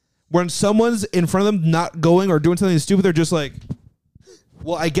 When someone's in front of them not going or doing something stupid, they're just like,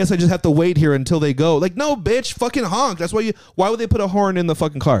 well, I guess I just have to wait here until they go. Like, no, bitch, fucking honk. That's why would they put a horn in the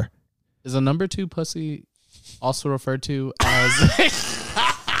fucking car? Is a number 2 pussy also referred to as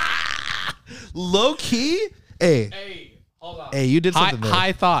low key? Hey, hold on. Hey, you did something there.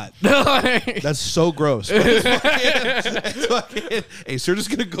 High thought. That's so gross. It's fucking, hey, sir, just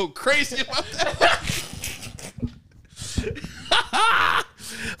gonna go crazy about that.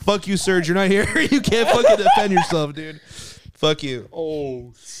 Fuck you, Serge. You're not here. You can't fucking defend yourself, dude. Fuck you.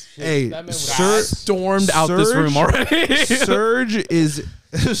 Oh shit. Hey, Serge stormed out this room already. Serge is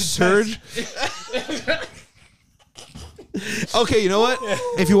Serge. Okay, you know what?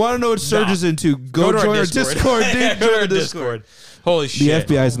 If you want to know what Serge is into, go join our Discord, dude. Join our Discord. Holy shit.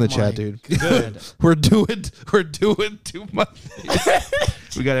 The FBI's in the chat, dude. Good. We're doing too much.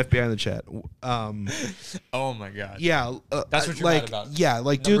 We got FBI in the chat. Oh my god. Yeah, That's what you're like, mad about. Yeah,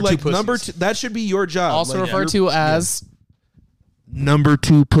 like, Number dude, two like pussies. that should be your job. Also like, referred to as number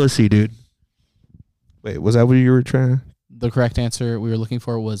 2 pussy, dude. Wait, was that what you were trying? the correct answer we were looking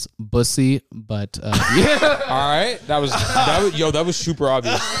for was bussy, but yeah. All right, that was super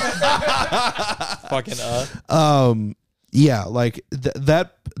obvious. Fucking yeah, like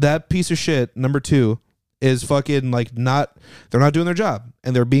that piece of shit number 2 is fucking like they're not doing their job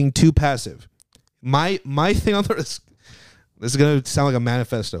and they're being too passive. My thing on this is gonna sound like a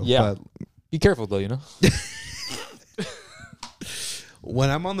manifesto. Yeah. But be careful though, you know.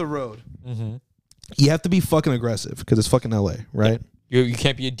 When I'm on the road, you have to be fucking aggressive because it's fucking LA, right? Yeah. You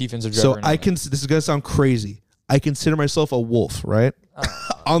can't be a defensive driver. So this is gonna sound crazy. I consider myself a wolf, right?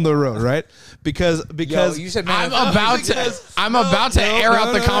 on the road, right? Because Yo, you said I'm about to air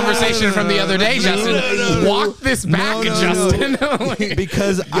out the conversation from the other day, Justin. Walk this back, Justin.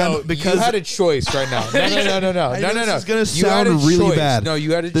 because you had a choice right now. No. This is gonna sound really bad. No,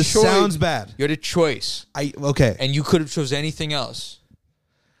 you had a choice. This sounds bad. You had a choice. Okay, and you could have chose anything else.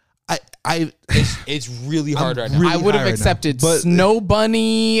 It's really hard right now. I would have accepted Snow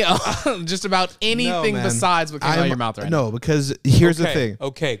Bunny, just about anything besides what came out of your mouth right now. No, because here's the thing.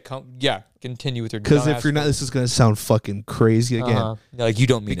 Okay, continue with your. Because if you're not, this is gonna sound fucking crazy again. Like you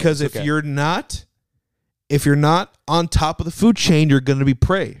don't mean because it. if you're not on top of the food chain, you're gonna be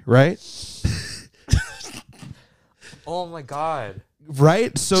prey, right? Oh my god.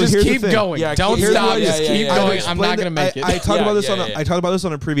 Right, so just here's keep the thing. going. Don't stop. Just keep going. I'm not gonna make it. I talked about this I talked about this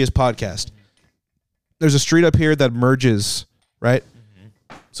on a previous podcast. There's a street up here that merges, right?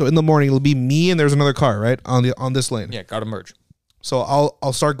 Mm-hmm. So in the morning it'll be me and there's another car, right, on this lane. Yeah, gotta merge. So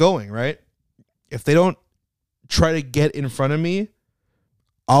I'll start going, right? If they don't try to get in front of me,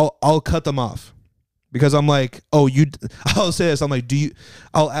 I'll cut them off. Because I'm like, I'll say this. I'm like,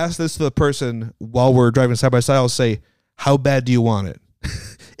 I'll ask this to the person while we're driving side by side. I'll say, how bad do you want it?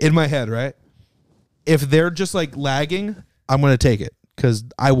 In my head, right? If they're just like lagging, I'm going to take it because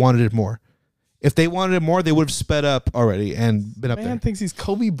I wanted it more. If they wanted it more, they would have sped up already and been up there. Man thinks he's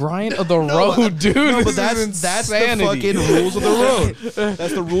Kobe Bryant of the road, dude. No, but that's the fucking rules of the road.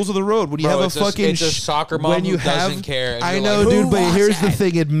 That's the rules of the road. When you have a fucking it's a soccer mom who doesn't care. I know, dude, but here's the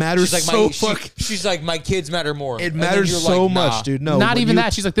thing: it matters She's like, my kids matter more. It matters so much, dude. No, not even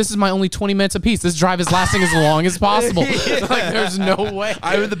that. She's like, this is my only 20 minutes apiece. This drive is lasting as long as possible. Like, there's no way.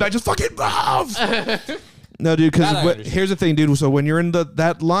 I'm in the back, just fucking move. No, dude, because here's the thing, dude. So when you're in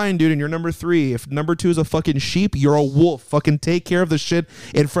that line, dude, and you're number 3, if number 2 is a fucking sheep, you're a wolf. Fucking take care of the shit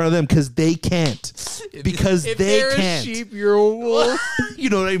in front of them because they can't. Because if they they're can't. A sheep, you're a wolf. You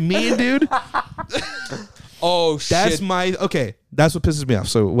know what I mean, dude? Oh, shit. That's what pisses me off.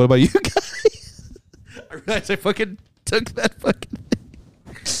 So what about you guys? I realized I fucking took that fucking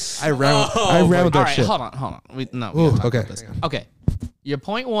thing. I ran with that shit. Hold on. Okay. Okay. Your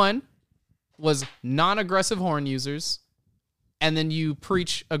point 1 was non-aggressive horn users, and then you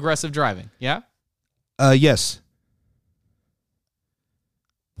preach aggressive driving. Yeah? Yes.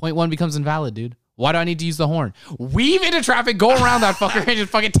 Point 1 becomes invalid, dude. Why do I need to use the horn? Weave into traffic, go around that fucker, and just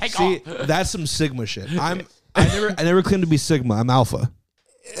fucking take off. That's some Sigma shit. I never claimed to be Sigma. I'm Alpha.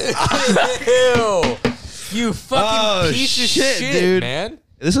 Ew. You fucking piece of shit, dude. Man.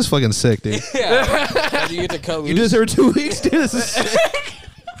 This is fucking sick, dude. Yeah. You get to cut loose. You do this every 2 weeks, dude. This is sick.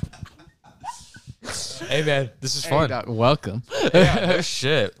 Hey, man. This is fun. Hey, welcome. Yeah, no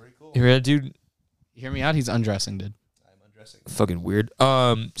shit. Cool. You ready, dude? You hear me out? He's undressing, dude. I'm undressing. Fucking weird.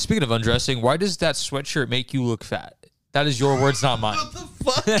 Speaking of undressing, why does that sweatshirt make you look fat? That is your words, not mine. What the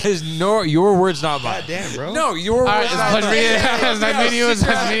fuck? That is your words, not mine. God damn, bro. No, your words, not mine.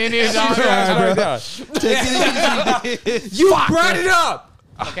 You brought it up.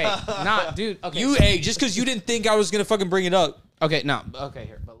 Okay, nah, dude. Okay, Hey, just because you didn't think I was gonna fucking bring it up. Okay, no. Okay,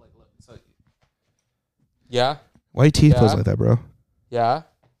 here, but look. So, yeah. Why your teeth close like that, bro? Yeah.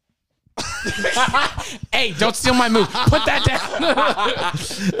 Hey, don't steal my move. Put that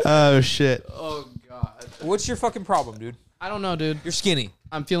down. Oh shit. Oh god. What's your fucking problem, dude? I don't know, dude. You're skinny.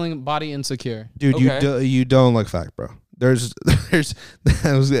 I'm feeling body insecure. Dude, you don't look fat, bro. There's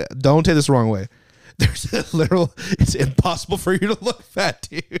don't take this the wrong way. There's a literal. It's impossible for you to look fat,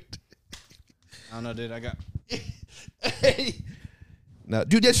 dude. I don't know, dude. I got. No,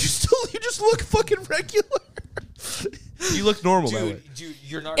 dude, you just look fucking regular. You look normal, by the way. Dude,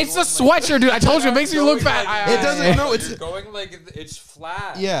 you're not. It's a sweatshirt, dude. I told you, it makes me look fat. It doesn't. No, it's going like it's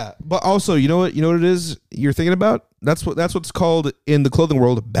flat. Yeah, but also, you know what it is you're thinking about? That's what's called in the clothing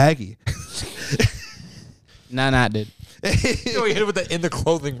world baggy. Nah, dude. No, we hit it with the in the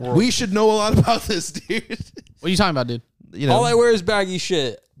clothing world. We should know a lot about this, dude. What are you talking about, dude? You know, all I wear is baggy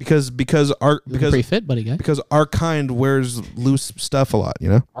shit. Because pretty fit, buddy guy. Because our kind wears loose stuff a lot, you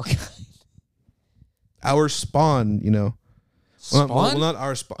know. Our spawn, you know. Spawn? Well, not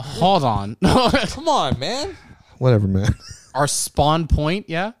our spawn. Hold on. Come on, man. Whatever, man. Our spawn point,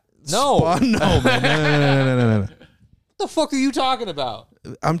 yeah. No, spawn? No, man. No. What the fuck are you talking about?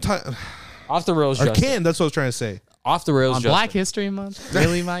 I'm talking off the rails. Our can. That's what I was trying to say. Off the rails. On Black History Month,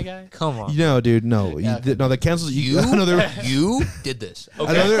 really, my guy? Come on. No, dude. No, no. That cancels you. You did this.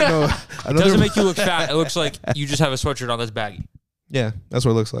 Okay. It doesn't make you look fat. It looks like you just have a sweatshirt on that's baggy. Yeah, that's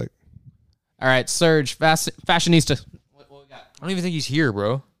what it looks like. All right, Serge, fashionista. What we got? I don't even think he's here,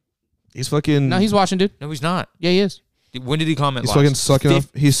 bro. He's fucking. No, he's watching, dude. No, he's not. Yeah, he is. When did he comment? He's last? fucking sucking off.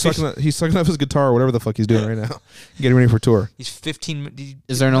 He's sucking off his guitar or whatever the fuck he's doing right now. Getting ready for tour. He's 15.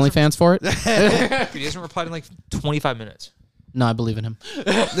 Is there an OnlyFans for it? Dude, he hasn't replied in like 25 minutes. No, I believe in him.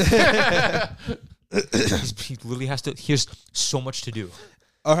 He literally has to. He has so much to do.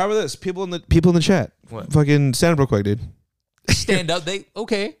 Oh, how about this? People in the chat. What? Fucking stand up real quick, dude. Stand up.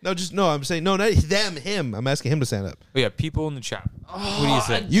 Okay. No. I'm saying no, not them. Him. I'm asking him to stand up. Oh yeah, people in the chat. What do you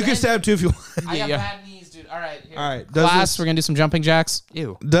think? You can stand up too if you want. I got Yeah. bad knees, dude. All right. Here. All right. Class, we're going to do some jumping jacks.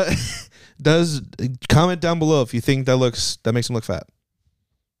 Ew. Does comment down below if you think that makes him look fat.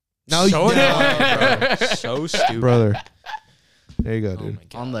 No, So you bro. So stupid. brother. There you go, Oh dude. my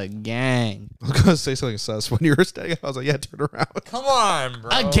God. On the gang. I was gonna say something sus when you were standing up. I was like, yeah, turn around. Come on, bro.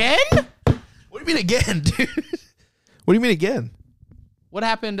 Again? What do you mean again, dude? What do you mean again? What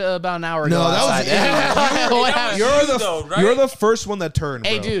happened about an hour ago? No, that was outside? What happened? You're the first one that turned.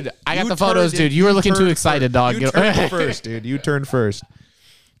 Hey, bro. dude, I got You the photos, turned dude. it- You were looking too turned excited, dog. You turned first, dude. You turned first.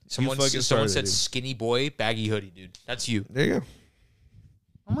 Someone fucking said started it, dude. skinny boy, baggy hoodie, dude. That's you. There you go.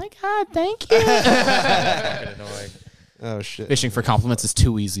 Oh my God, thank you. Fucking annoying. Oh shit. Fishing for compliments is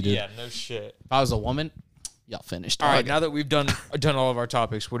too easy, dude. Yeah, no shit. If I was a woman, y'all finished. All right, now that we've done all of our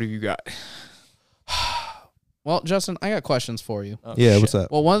topics, what have you got? Well, Justin, I got questions for you. Oh, Yeah, shit. what's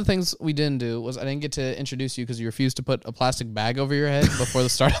up? Well, one of the things we didn't do was I didn't get to introduce you because you refused to put a plastic bag over your head before the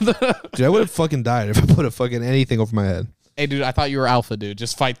start of the. Dude, I would have fucking died if I put a fucking anything over my head. Hey, dude, I thought you were alpha, dude.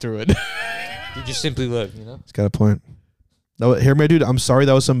 Just fight through it. You just simply live, you know? It's got a point. No, hear me, dude. I'm sorry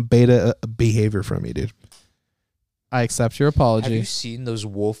that was some beta behavior from me, dude. I accept your Have apology. you seen those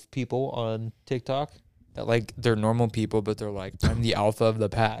wolf people on TikTok? That like they're normal people, but they're like, I'm the alpha of the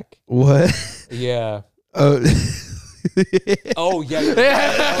pack. What? Yeah. Oh. Oh yeah. You're right.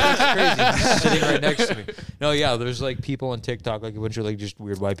 Oh, that's crazy. He's sitting right next to me. No, yeah. There's like people on TikTok, like a bunch of like just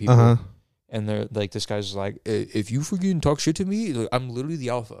weird white people. Uh-huh. And they're like, this guy's like, if you freaking talk shit to me, like, I'm literally the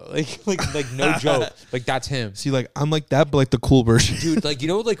alpha. Like no joke. Like that's him, See, like I'm like that, but like the cool version. dude. Like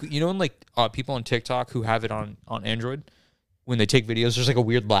when like people on TikTok who have it on Android, when they take videos, there's like a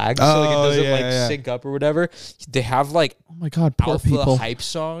weird lag, so like it Oh, doesn't yeah, like yeah. sync up or whatever. They have like Oh my God, poor alpha people. hype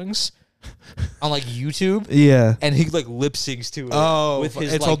songs on like YouTube, Yeah. and he like lip syncs to it. Oh, with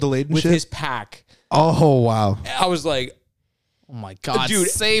his it's like, all delayed and with shit? his pack. Oh wow. I was like, Oh my God, Dude.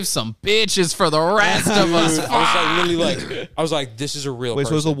 save some bitches for the rest of us. dude, I was like literally like, I was like, this is a real. Wait,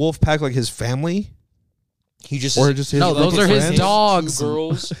 so person. is the wolf pack like his family, He just or just his? No, those are his friends? dogs. 2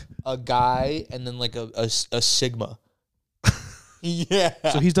 girls, a guy, and then like a Sigma. Yeah.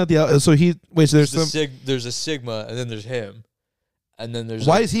 So he's not the. So he wait. So there's some. There's a Sigma, and then there's him, and then there's.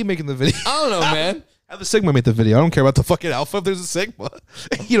 Why is he making the video? I don't know, man. Have the Sigma make the video. I don't care about the fucking alpha if there's a Sigma.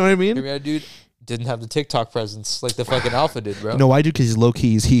 You know what I mean? Hear me out, dude. Didn't have the TikTok presence like the fucking Alpha did, bro. You know why, dude? Because he's low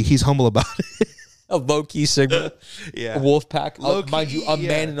key. He's humble about it. A low key Sigma, Yeah. a wolf pack. Low Mind you, a key,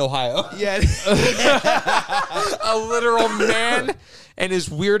 man yeah. in Ohio, Yeah. a literal man, and his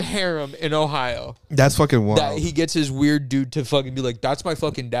weird harem in Ohio. That's fucking wild. That he gets his weird dude to fucking be like, "That's my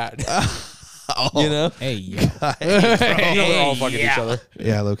fucking dad." Oh. You know, Hey, yo. you know, they're all fucking each other.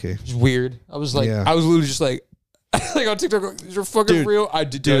 Yeah, low key. It's weird. I was like, Yeah. I was literally just like, like on TikTok, like, is your fucking Dude. real? I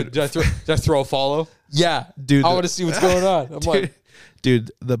did. Did I throw a follow? Yeah, Dude, I want to see what's going on. I'm like,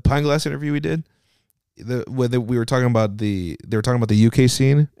 dude, the Pine Glass interview we did, we were talking about they were talking about the UK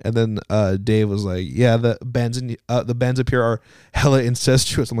scene, and then Dave was like, "Yeah, the bands up here are hella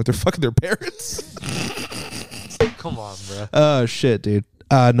incestuous." I'm like, they're fucking their parents. come on, bro. Oh shit, dude.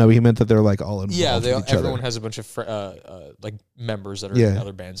 No, he meant that they're like all involved Yeah, with each everyone other. has a bunch of like members that are Yeah. in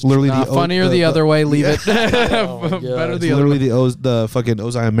other bands. Literally, Nah, funnier the other way. Leave it. Oh my God. Better It's the other literally way. the fucking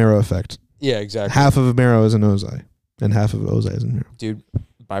Ozai and Mero effect. Yeah, exactly, Half of Mero is an Ozai, and half of Ozai is in Mero. dude.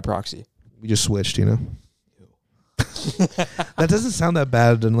 By proxy. We just switched, you know. That doesn't sound that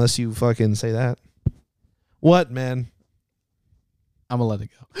bad unless you fucking say that. What, man? I'm gonna let it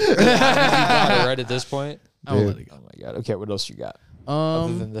go. You got it right at this point. I'm gonna Dude. let it Oh my God. Okay, what else you got? go.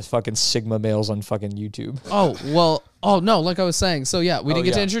 Other than the fucking Sigma males on fucking YouTube. Oh well. Oh no, like I was saying. So yeah, we Oh, didn't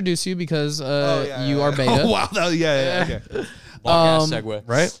get to yeah. introduce you because you are beta. Oh, wow. Yeah. Okay. Long ass segue.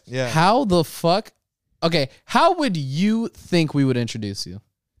 Right? Yeah. How the fuck? Okay, how would you think we would introduce you?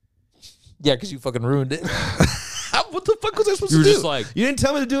 Yeah, because you fucking ruined it. What the fuck was I supposed You to were do? just like, You didn't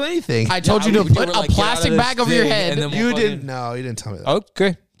tell me to do anything. I told you we to could do put it, a like, get out of plastic this bag over your thing, head. and then you we'll didn't. fucking- No, you didn't tell me that.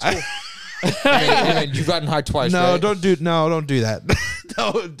 Okay. I mean, you've gotten high twice. No, right? don't do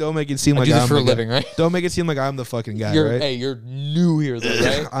that. don't make it seem I like do this I'm for a the living, guy. right? Don't make it seem like I'm the fucking guy, You're, right? hey, you're new here, though,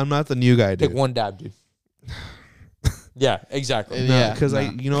 right? I'm not the new guy, dude. Take one dab, dude. Yeah, exactly. Yeah. Because no.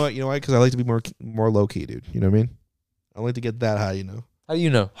 you know what? Because I like to be more low key, dude. You know what I mean? I like to get that high, you know. How do you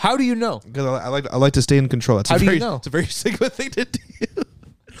know? How do you know? Because I like to stay in control. That's How do you know? It's a very Sigma thing to do.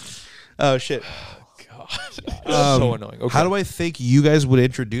 Oh shit. So annoying. Okay. How do I think you guys would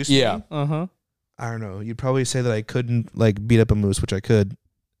introduce me? Yeah. Uh-huh. I don't know. You'd probably say that I couldn't like beat up a moose, which I could,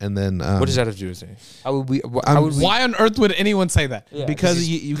 and then What does that have to do with me? How would we? Why on earth would anyone say that? Yeah, because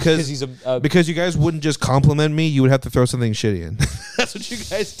he's because you guys wouldn't just compliment me. You would have to throw something shitty in. That's what you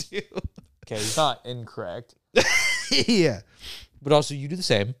guys do. okay. He's not incorrect, Yeah. but also you do the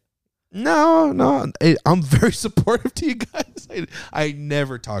same. No. I'm very supportive to you guys. I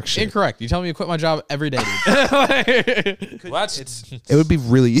never talk shit. Incorrect. You tell me to quit my job every day, dude. Well, It would be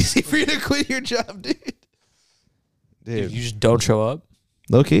really easy for you to quit your job, dude. Dude, you just don't show up.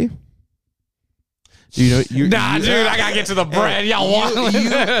 low key. Do you know? dude, I gotta get to the bread. Y'all want You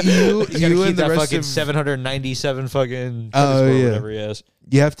You and keep the that rest fucking of 797 fucking Oh, yeah. whatever he has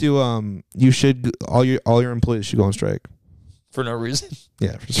you have to you should all your employees should go on strike. for no reason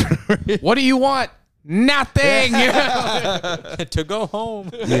Yeah. For sure. What do you want? Nothing. to go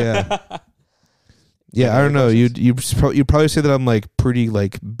home. Yeah. Yeah, I don't know. You'd probably say that I'm like pretty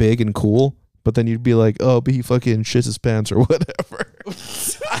like big and cool, but then you'd be like, oh, but he fucking shits his pants or whatever.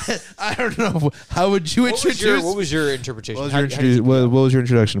 I don't know. How would you introduce? What was your interpretation? What was your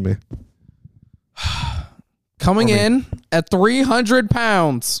introduction to me? Coming in at 300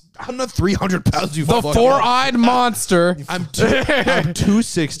 pounds, I'm not 300 pounds. You the fuck. four-eyed monster. I'm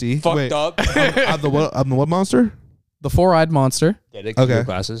 260. Fucked Wait, up. I'm the what? I'm the what monster? The four-eyed monster. Yeah, they Okay. wear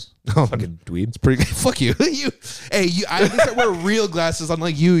glasses. Oh, Fucking dweeb. it's pretty good. Fuck you. I at least I wear real glasses,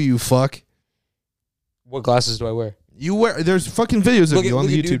 unlike you fuck. What glasses do I wear? You wear. There's fucking videos of you on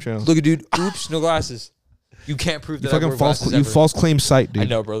the YouTube channel. Look at dude. Oops, no glasses. You can't prove You that I fucking wear false. glasses You ever. false claim site, dude. I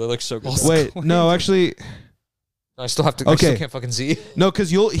know, bro. They look so good. Wait, no, actually, I still have to. I Okay. still can't fucking see. no, because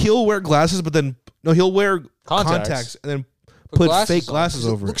he'll wear glasses, but then he'll wear contacts and then put fake glasses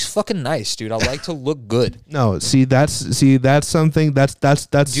on. over It it. looks fucking nice, dude. I like to look good. No, that's something that's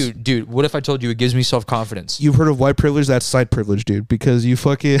Dude, what if I told you it gives me self-confidence? You've heard of white privilege? That's side privilege, dude. Because you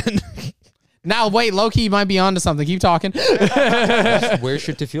fucking Now, wait, Loki might be onto something. Keep talking. Wear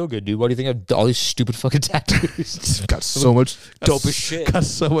shit to feel good, dude. Why do you think I have all these stupid fucking tattoos? got so much Dope as shit. Got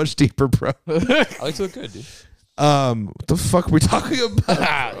so much deeper, bro. I like to look good, dude. What the fuck are we talking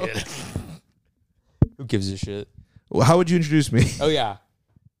about? bro? Who gives a shit? Well, how would you introduce me? Oh yeah,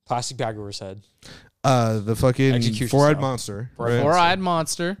 plastic bag over his head. The fucking Execution four-eyed style. monster. Right? Four-eyed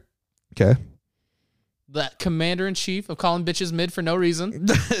monster. Okay. The commander-in-chief of calling bitches mid for no reason.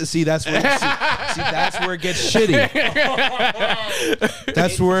 see, that's where that's where it gets shitty.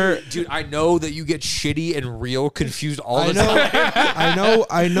 That's where Dude, I know that you get shitty and real confused all the I know, time.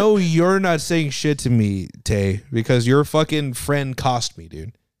 I know you're not saying shit to me, Tay, because your fucking friend cost me,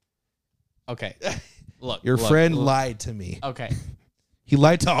 dude. Okay. Look. Your friend lied to me. Okay. He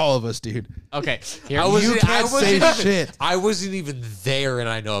lied to all of us, dude. Okay. Here, You can't say shit. I wasn't even there, and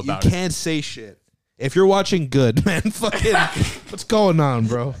I know You about it. can't say shit. If you're watching good, man, fucking, what's going on,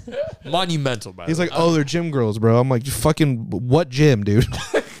 bro? Monumental, by He's the like, oh, they're gym girls, bro. I'm like, fucking, what gym, dude? A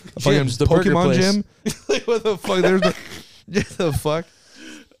fucking Gyms, the burger Pokemon place. gym? Like, what the fuck? There's no, what the fuck?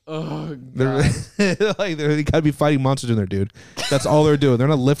 oh, They're like, they gotta be fighting monsters in there, dude. That's all they're doing. They're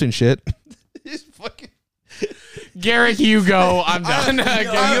not lifting shit. Just fucking. Garrick, you go. I'm done.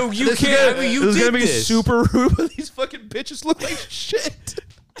 You This is can't. gonna- I mean, you this is did gonna be this. super rude, but these fucking bitches look like shit.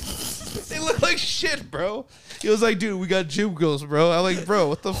 They look like shit, bro. He was like, dude, we got gym girls, bro. I'm like, bro,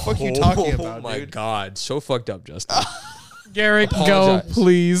 what the fuck you talking about, Oh my dude? god, so fucked up, Justin. Garrick, go, Apologize.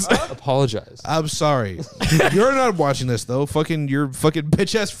 please. Apologize. I'm sorry. Dude, you're not watching this, though. Fucking your fucking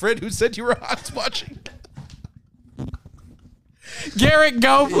bitch-ass friend who said you were hot watching. Garrick,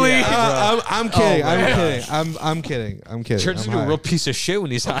 go, please. I'm kidding. Oh my I'm kidding. I'm kidding. I'm kidding. Turns I'm into a high. real piece of shit when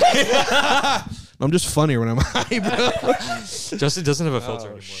he's high. I'm just funnier when I'm high, bro. Justin doesn't have a filter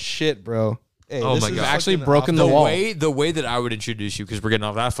anymore. Shit, bro. Hey, Oh this my is God. Actually fucking broken off the wall. The way that I would introduce you, because we're getting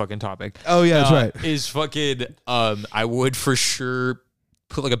off that fucking topic. Oh yeah, that's right. Is fucking. I would for sure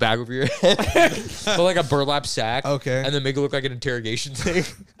put like a bag over your head, put like a burlap sack, Okay. and then make it look like an interrogation thing.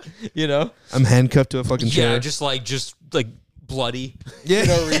 You know? I'm handcuffed to a fucking chair. Yeah, just like bloody. Yeah.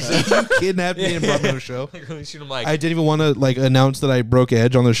 No reason. You kidnapped me and brought me on the show. Like really shoot him like. I didn't even want to like announce that I broke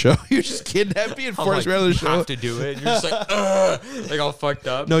Edge on the show. You just kidnapped me and I'm forced like, me on the you show. have to do it. And you're just like, ugh, like all fucked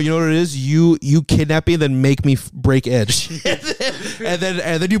up. No, you know what it is? You kidnap me and then make me break Edge, and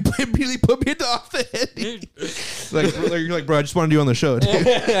then you immediately put me into off the head. Dude. Like you're like, bro, I just want to do you on the show.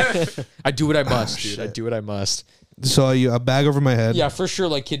 Dude. I do what I must, dude. I shit. do what I must. So a bag over my head. Yeah, for sure,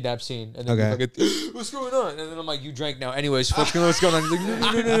 like kidnap scene. And then Okay. fucking, what's going on? And then I'm like, you drank now. Anyways, what's going on? He's like,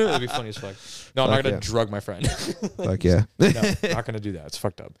 no. That'd be funny as fuck. No, I'm not going to drug my friend. Fuck yeah. No, not going to do that. It's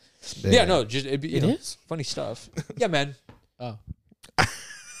fucked up. Yeah, no, just, it is funny stuff. Yeah, man. Oh.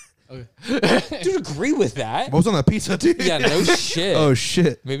 Dude, agree with that. What was on that pizza, dude? Yeah, no shit. Oh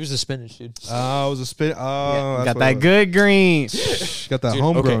shit. Maybe it was the spinach, dude. Oh, it was a spin. Oh, Yeah, that's got what that it was. good green. Got that Dude,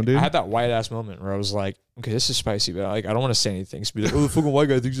 homegrown, dude. I had that white ass moment where I was like, okay, this is spicy, but like I don't want to say anything. So be like, oh, the fucking white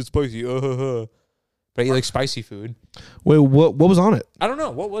guy thinks it's spicy. But I eat like spicy food. Wait, what was on it? I don't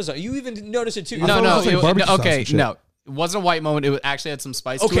know. What was that? You even noticed it too. I thought it was like barbecue sauce okay, and shit. no. It wasn't a white moment. It actually had some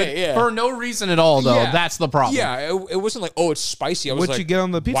spice to Okay, it. yeah. For no reason at all, though. Yeah. That's the problem. Yeah, it wasn't like, oh, it's spicy. I was What'd like, you get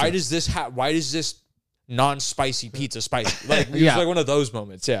on the pizza? why does this non-spicy pizza spicy? Like it was Yeah. like one of those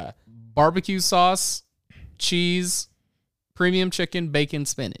moments. Yeah. Barbecue sauce, cheese, premium chicken, bacon,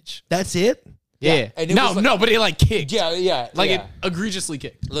 spinach. That's it? Yeah. and it was like- But it like kicked. Yeah. Like yeah. it egregiously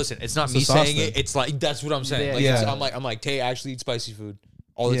kicked. Listen, it's not It's me the sauce saying thing. it. It's like that's what I'm saying. Yeah. Like Yeah. it's, I'm like, Tay actually eats spicy food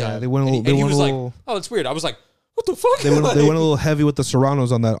all the Yeah, time. they went a And little- he they went was a like, little- oh, it's weird. I was like, what the fuck? They went a little heavy with the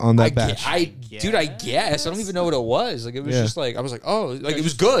serranos on that batch. Dude, I guess I don't even know what it was. Like it was Yeah. just like I was like, oh, like it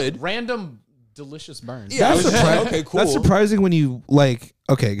was good. Random delicious burns. Yeah, I That's was surprising. like, okay, cool. That's surprising when you like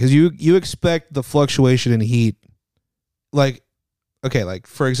because you expect the fluctuation in heat. Like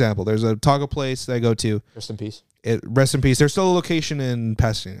for example, there's a taco place that I go to. Rest in peace. Rest in peace. There's still a location in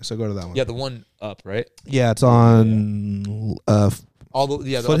Pasadena, so go to that one. Yeah, the one up, right? Yeah, it's on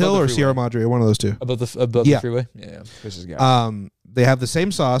Foothill or Sierra Madre, one of those two. above the freeway. Yeah, this is They have the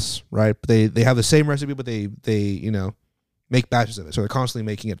same sauce, right? But they have the same recipe, but they make batches of it, so they're constantly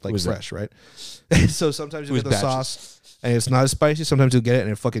making it like Who's that? fresh, right? So sometimes you Who's get the batches? sauce and it's not as spicy. Sometimes you'll get it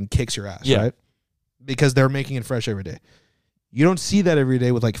and it fucking kicks your ass, Yeah. right? Because they're making it fresh every day. You don't see that every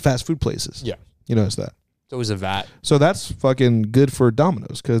day with like fast food places. Yeah. You notice that. It was a vat. So that's fucking good for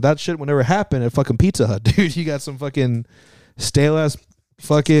Domino's because that shit would never happen at fucking Pizza Hut, dude. You got some fucking stale ass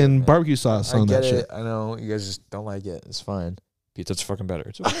fucking barbecue sauce on that shit. I know you guys just don't like it. It's fine. Pizza's fucking better.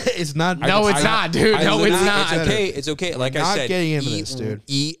 It's okay. It's not. No, it's not, dude. No, it's literally- not. It's okay. It's okay. Like I not said, getting into this, dude.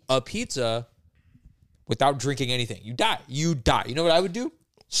 Eat a pizza without drinking anything. You die. You die. You know what I would do?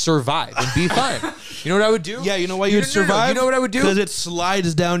 Survive and be fine. You know what I would do? Yeah, you know why you'd survive? You know what I would do? Because it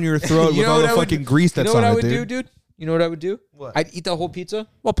slides down your throat You with know all what the I would fucking do? grease You that's know what on I it, would dude. do, dude? You know what I would do? What? I'd eat the whole pizza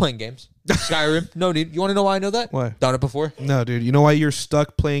while playing games. Skyrim. No need. You want to know why I know that? Why? Done it before. No, dude. You know why you're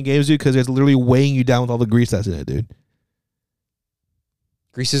stuck playing games, dude? Because it's literally weighing you down with all the grease that's in it, dude.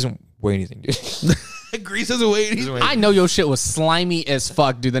 Grease doesn't weigh anything, dude. Grease doesn't weigh anything. I know your shit was slimy as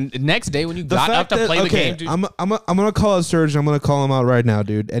fuck, dude. The next day when you got up to play the game, dude. I'm gonna call a surgeon. I'm gonna call him out right now,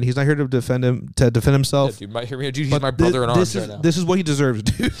 dude. And he's not here to defend himself. Dude, hear me, dude. He's But my brother in arms this is right now. this is what he deserves,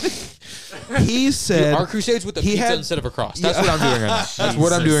 dude. He said Dude, our crusades with the he pizza had- instead of a cross. That's what I'm doing right now. That's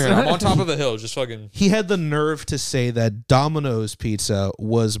what I'm doing right now. I'm on top of a hill, just fucking. he had the nerve to say that Domino's pizza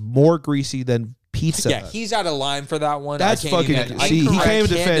was more greasy than pizza. Yeah, he's out of line for that one. That's I can't fucking. Even, See, he I can't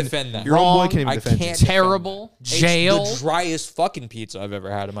even can't defend. that. Your own boy Wrong. can't even I defend. can't you. Terrible. It's Jail. the driest fucking pizza I've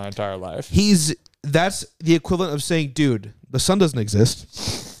ever had in my entire life. That's the equivalent of saying, dude, the sun doesn't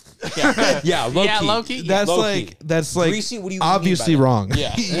exist. Yeah, low Yeah, key. low-key. That's Low like key. that's like Greasy, what do you mean by obviously that? wrong.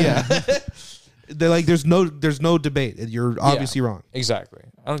 Yeah. yeah. They're like there's no debate. You're obviously wrong. Exactly.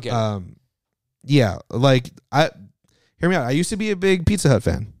 I don't get it. Yeah, like hear me out. I used to be a big Pizza Hut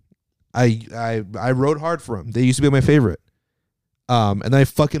fan. I rode hard for them. They used to be my favorite. And then I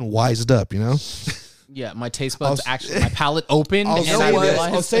fucking wised up, you know? Yeah, my taste buds I'll- actually, my palate opened, I'll and say I this.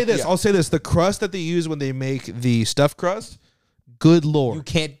 realized. I'll say this. The crust that they use when they make the stuffed crust, good lord. You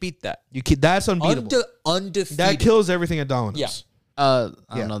can't beat that. That's unbeatable. Undefeated. That kills everything at Domino's. Yeah. I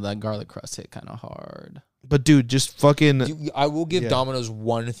Yeah. don't know, that garlic crust hit kind of hard. But dude, just fucking I will give Yeah. Domino's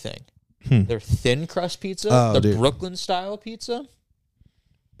one thing. Hmm. Their thin crust pizza, Oh, the dude. Brooklyn style pizza,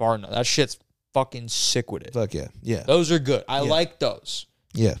 bar none. That shit's fucking sick with it. fuck yeah. Yeah. Those are good. I Yeah. like those.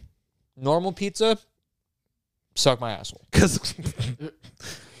 Yeah. Normal pizza, suck my asshole. Cuz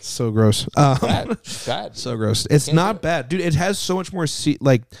so gross. Bad. Bad. So gross. It's Can't do not it. bad, dude. It has so much more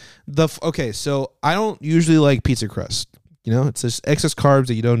like okay. So I don't usually like pizza crust. You know, it's just excess carbs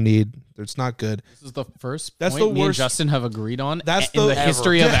that you don't need. It's not good. This is the first That's point the me and worst- Justin have agreed on That's in the the-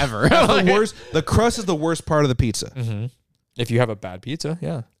 history of ever. That's the worst. The crust is the worst part of the pizza. Mm-hmm. If you have a bad pizza,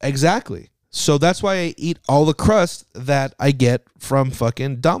 yeah. Exactly. So that's why I eat all the crust that I get from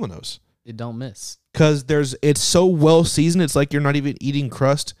fucking Domino's. It don't miss. Because it's so well seasoned. It's like you're not even eating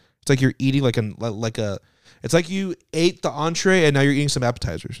crust. It's like you're eating it's like you ate the entree and now you're eating some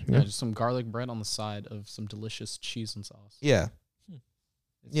appetizers. You know? Yeah, just some garlic bread on the side of some delicious cheese and sauce. Yeah.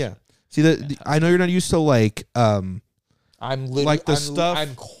 Yeah. See that? I know you're not used to like I'm literally like the stuff.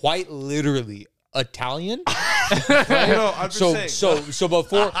 I'm quite literally Italian. No, I'm just saying. So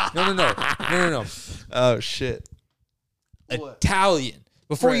before no. Oh shit. Italian.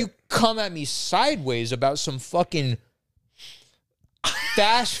 Before Right. you come at me sideways about some fucking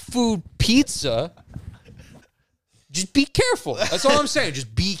fast food pizza, just be careful. That's all I'm saying.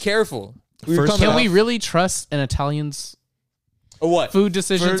 Just be careful. Can we really trust an Italian's what food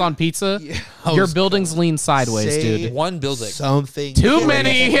decisions on pizza? Your buildings lean sideways, dude. one building? Something Too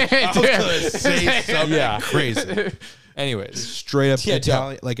many. say something crazy. Anyways, Straight up Yeah,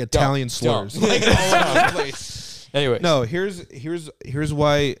 Italian, like Italian slurs. dumb. Like all over the place. anyway, No, here's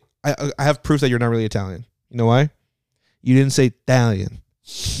why I have proof that you're not really Italian. You know why? You didn't say Italian.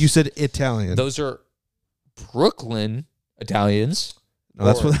 You said Italian. those are Brooklyn Italians. No,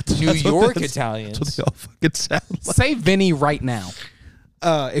 that's or what that's New that's what York that's- Italians. That's what they all fucking sound like. Say Vinny right now.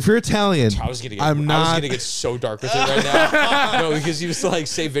 If you're Italian, I was gonna get, I'm I was not. gonna get so dark with it right now. No, because he was like,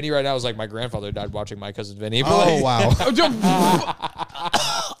 "Say Vinny right now." I was like, my grandfather died watching My Cousin Vinny. But Oh like, wow.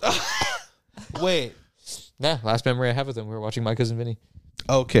 Wait. nah, last memory I have with him, we were watching My Cousin Vinny.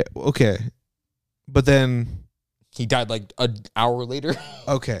 Okay. But then. He died like an hour later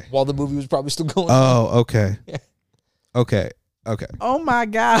Okay. while the movie was probably still going. Oh. Okay. Yeah. Okay. Oh my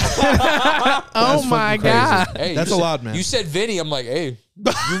god. Oh my fucking crazy. god. Hey, That's you a said- lot, man. You said Vinny. I'm like, hey,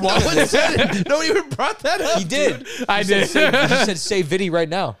 you wanted this? No one even brought that up. He did. I did. He said, say Vinny right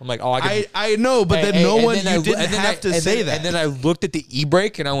now. I'm like, oh, I can. I know, but then Hey, no and one. then You didn't have to say that. And then I looked at the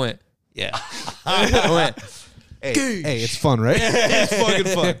e-brake and I went, yeah. I went, Hey, it's fun, right? It's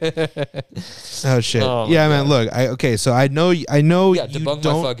fucking fun. Oh shit. Oh, my yeah, man. Look, so I know yeah, you debunk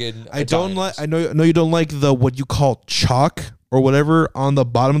don't. my fucking. I don't like. Italians. I know you don't like the what you call chalk or whatever on the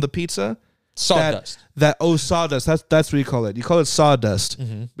bottom of the pizza. Sawdust. Sawdust. That's what you call it. You call it sawdust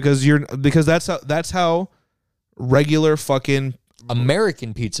because that's how regular fucking.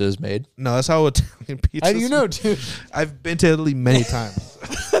 American pizza is made. No, that's how Italian pizza. How do you know, dude? I've been to Italy many times.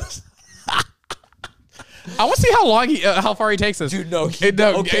 I want to see how far he takes us. Dude, no. Okay,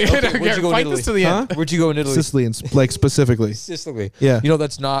 Okay, where'd you go in fight Italy? this to the end. Where'd you go in Italy? Sicily and like specifically. Sicily. Yeah. You know,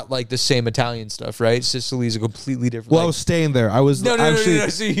 that's not like the same Italian stuff, right? Sicily is a completely different. Well, I was staying there. I was no.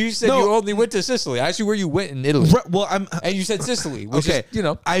 So you said No. you only went to Sicily. I asked you where you went in Italy. Well, I'm And you said Sicily, which okay.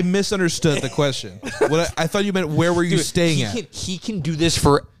 is, I misunderstood the question. What I thought you meant, where were you Dude, staying at? He can do this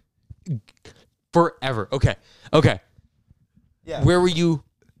for forever. Okay. Yeah.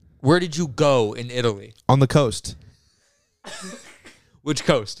 Where did you go in Italy? On the coast. Which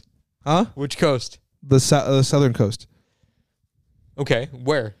coast? Huh? Which coast? The southern coast. Okay,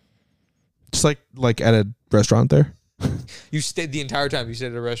 where? Just like at a restaurant there. You stayed the entire time. You stayed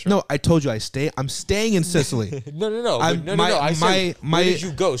at a restaurant. No, I told you I'm staying in Sicily. No. I'm- No. my- I said, my- where did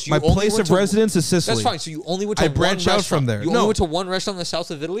you go? So you My only place went of to- residence is Sicily. That's fine. So you only went to I one branched out restaurant. from there. You No. only went to one restaurant in the south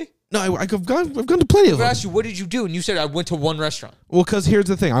of Italy? No, I've gone to plenty of I them. asked you, what did you do? And you said, I went to one restaurant. Well, because here's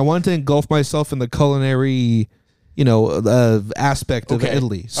the thing. I wanted to engulf myself in the culinary, aspect of Okay.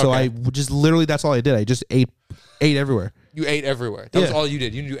 Italy. So Okay. I just literally, that's all I did. I just ate everywhere. You ate everywhere. That was Yeah. all you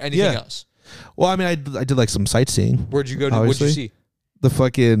did. You didn't do anything Yeah. else. Well, I mean, I did like some sightseeing. Where'd you go? What'd you Obviously. see? The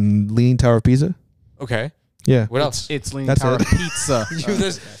fucking Leaning Tower of Pisa. Okay. Yeah. What else? It's Leaning That's Tower it. Pizza.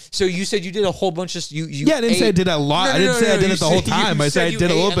 So you said you did a whole bunch of you. Yeah, I didn't say I did a lot. I didn't say I did it the whole time. I said I did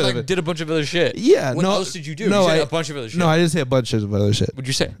a little bit of it. Did a bunch of other shit. Yeah. What no, else did you do? No, You said I, a bunch of other shit. No, I didn't say a bunch of other shit. What'd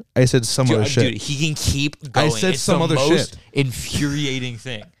you say? I said some other shit. Dude, he can keep I going. said It's some the other most shit. infuriating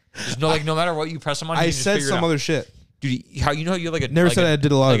thing. There's no matter what you press him on, he I can just said figure it some out. other shit. Dude, how you have like a Never like said I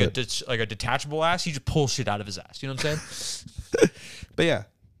did a lot like of it. like a detachable ass. He just pulls shit out of his ass. You know what I'm saying? But yeah,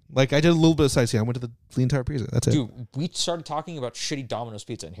 like I did a little bit of sightseeing. I went to the Leaning Tower of Pisa. That's it. Dude, we started talking about shitty Domino's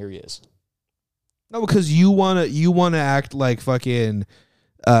pizza, and here he is. No, because you wanna act like fucking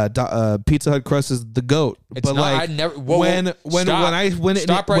Pizza Hut crust is the goat. It's but not. like I never. when I when I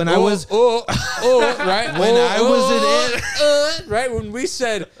was right. when I was in it, right when we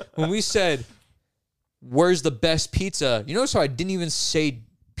said where's the best pizza, so I didn't even say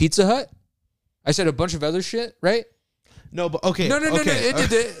Pizza Hut. I said a bunch of other shit, right? No, but okay. No. Okay.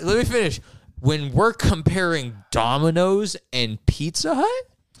 Let me finish. When we're comparing Domino's and Pizza Hut,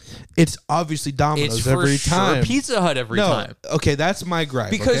 It's obviously Domino's it's every for time. sure Pizza Hut every time. Okay, that's my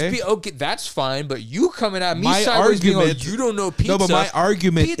gripe. Because okay? that's fine, but you coming at me My sideways being like, argument- you don't know pizza. No, but my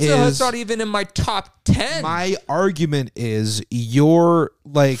argument Pizza Hut's is not even in my top 10. my argument is your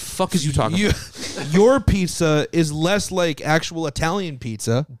like fuck is you talking about? Your pizza is less like actual Italian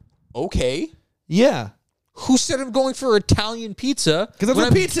pizza. Okay. Yeah. Who said I'm going for Italian pizza? 'Cause that's when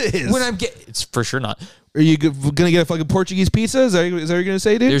what pizza is. It's for sure not. Are you gonna get a fucking Portuguese pizza? Is that what you're gonna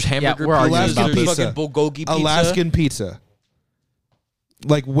say, dude? There's hamburger where are you? pizza. There's Pizza. fucking bulgogi pizza. Alaskan pizza.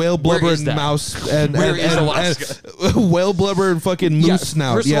 Like whale blubber is and that? mouse and, Where and, is and- Alaska? and whale blubber and fucking moose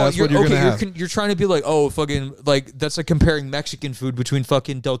snout. First of Yeah, all, that's what you're gonna have. You're trying to be like, oh, fucking, like that's like comparing Mexican food between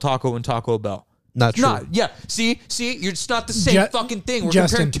fucking Del Taco and Taco Bell. Not true. Not, yeah. See, it's not the same fucking thing. We're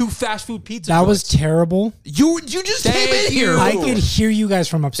Justin, comparing two fast food pizzas. That was terrible. You just came Thank in here. you. I could hear you guys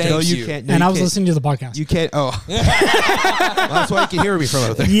from upstairs. No, Thank you you. can't. No, and you I was can't. listening to the podcast. You can't. Oh, well, that's why you can hear me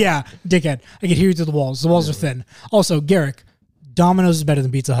from out there. Yeah, dickhead. I can hear you through the walls. The walls are thin. Also, Garrick, Domino's is better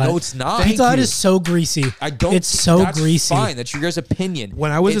than Pizza Hut. No, it's not. Pizza Hut Thank you. is so greasy. I don't. It's so that's greasy. Fine. That's your guys' opinion.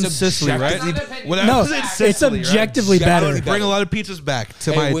 When I was It's in Sicily, right? objective- When I No, was in Sicily, it's objectively right? better. I would bring a lot of pizzas back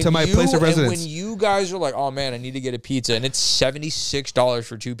to And my when place of and residence. when you guys are like, oh man, I need to get a pizza, and it's $76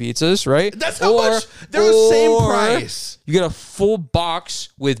 for 2 pizzas, right? That's how much. They're the same price. You get a full box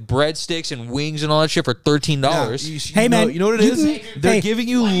with breadsticks and wings and all that shit for $13. Hey, man, you know what it you is? can- They're hey. giving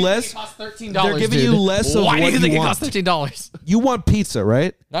you less. $13, They're giving you less of Why what do you think it want. costs $13? You want pizza,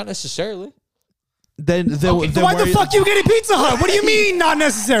 right? Not necessarily. Then Why the fuck you getting Pizza Hut? What do you mean, not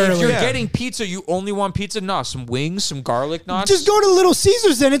necessarily? If you're Yeah. getting pizza, you only want pizza. No, some wings, some garlic knots. Just go to Little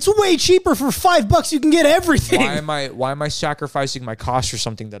Caesars then. It's way cheaper. For $5 you can get everything. Why am I sacrificing my cost for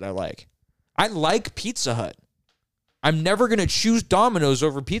something that I like? I like Pizza Hut. I'm never gonna choose Domino's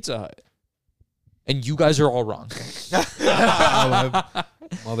over Pizza Hut. And you guys are all wrong.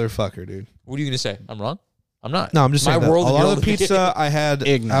 Motherfucker, dude. What are you gonna say? I'm wrong? I'm not. No, I'm just My saying that. world A lot of the building- pizza I had out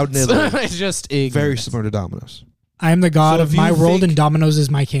in Ignorance. Italy, It's just ignorance. very similar to Domino's. I am the god So of if my you world think- and Domino's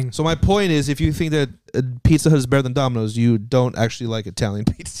is my king. So my point is, if you think that Pizza Hut is better than Domino's, you don't actually like Italian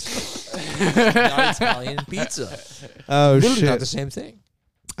pizza. Not Italian pizza. Oh Literally not the shit! same thing.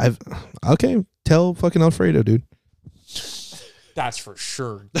 Okay. Tell fucking Alfredo, dude. That's for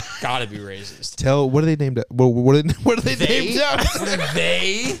sure. Gotta be racist. Tell what are they named? What are they named after?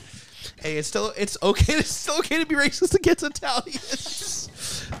 They? Hey, it's okay. It's still okay to be racist against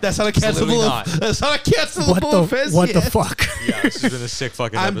Italians. That's not a literally cancelable. not. That's not a cancelable offense. What the yet. fuck? Yeah, this has been a sick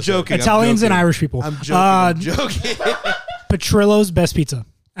fucking I'm episode. joking. Italians and Irish people. I'm joking. I'm joking. Petrillo's best pizza.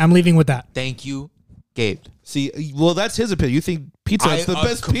 I'm leaving with that. Thank you, Gabe. See, well, that's his opinion. You think Pizza Hut's the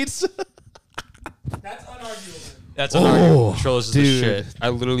best pizza? That's unarguable. That's unarguable. Oh, Trolls is the dude. shit. I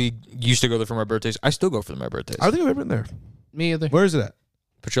literally used to go there for my birthdays. I still go for my birthdays. I don't think I've ever been there. Me either. Where is it at?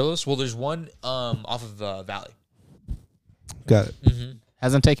 Petrillos? Well, there's one off of Valley. Got it.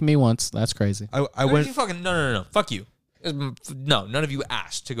 Hasn't taken me once. That's crazy. I You went. fucking no. Fuck you. No, none of you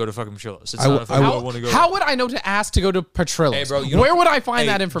asked to go to fucking Petrillos. It's I- not a fucking I- I want to go. How would I know to ask to go to Petrillo's? Hey, bro, Where would I find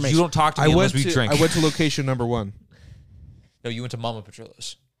that Hey, information? You don't talk to me I unless went we to. drink. I went to location number 1. No, you went to Mama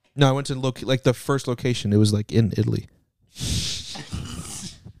Petrillos. No, I went to like the first location. It was like in Italy.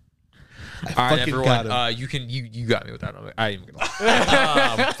 All right, fucking everyone. got You got me with that. I ain't even gonna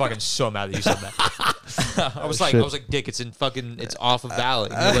lie. I'm fucking so mad that you said that. I was like, Dick, it's off of Valley.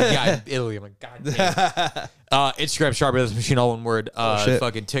 And you're like, yeah, in Italy. I'm like, God damn. Instagram, Sharp Brothers Machine, all one word. shit.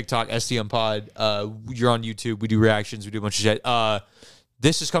 Fucking TikTok, STM Pod. You're on YouTube. We do reactions. We do a bunch of shit.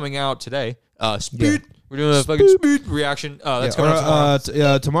 This is coming out today. Speed. We're doing a fucking speed reaction. That's coming out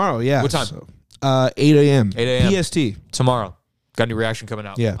tomorrow. Tomorrow, yeah. What time? So, 8 a.m. 8 a.m. PST. Tomorrow. Got a new reaction coming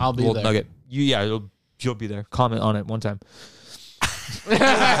out. Yeah. I'll be Little there. nugget. You'll be there. Comment on it one time.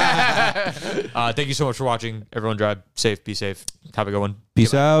 Thank you so much for watching. Everyone drive safe. Be safe. Have a good one.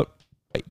 Peace out.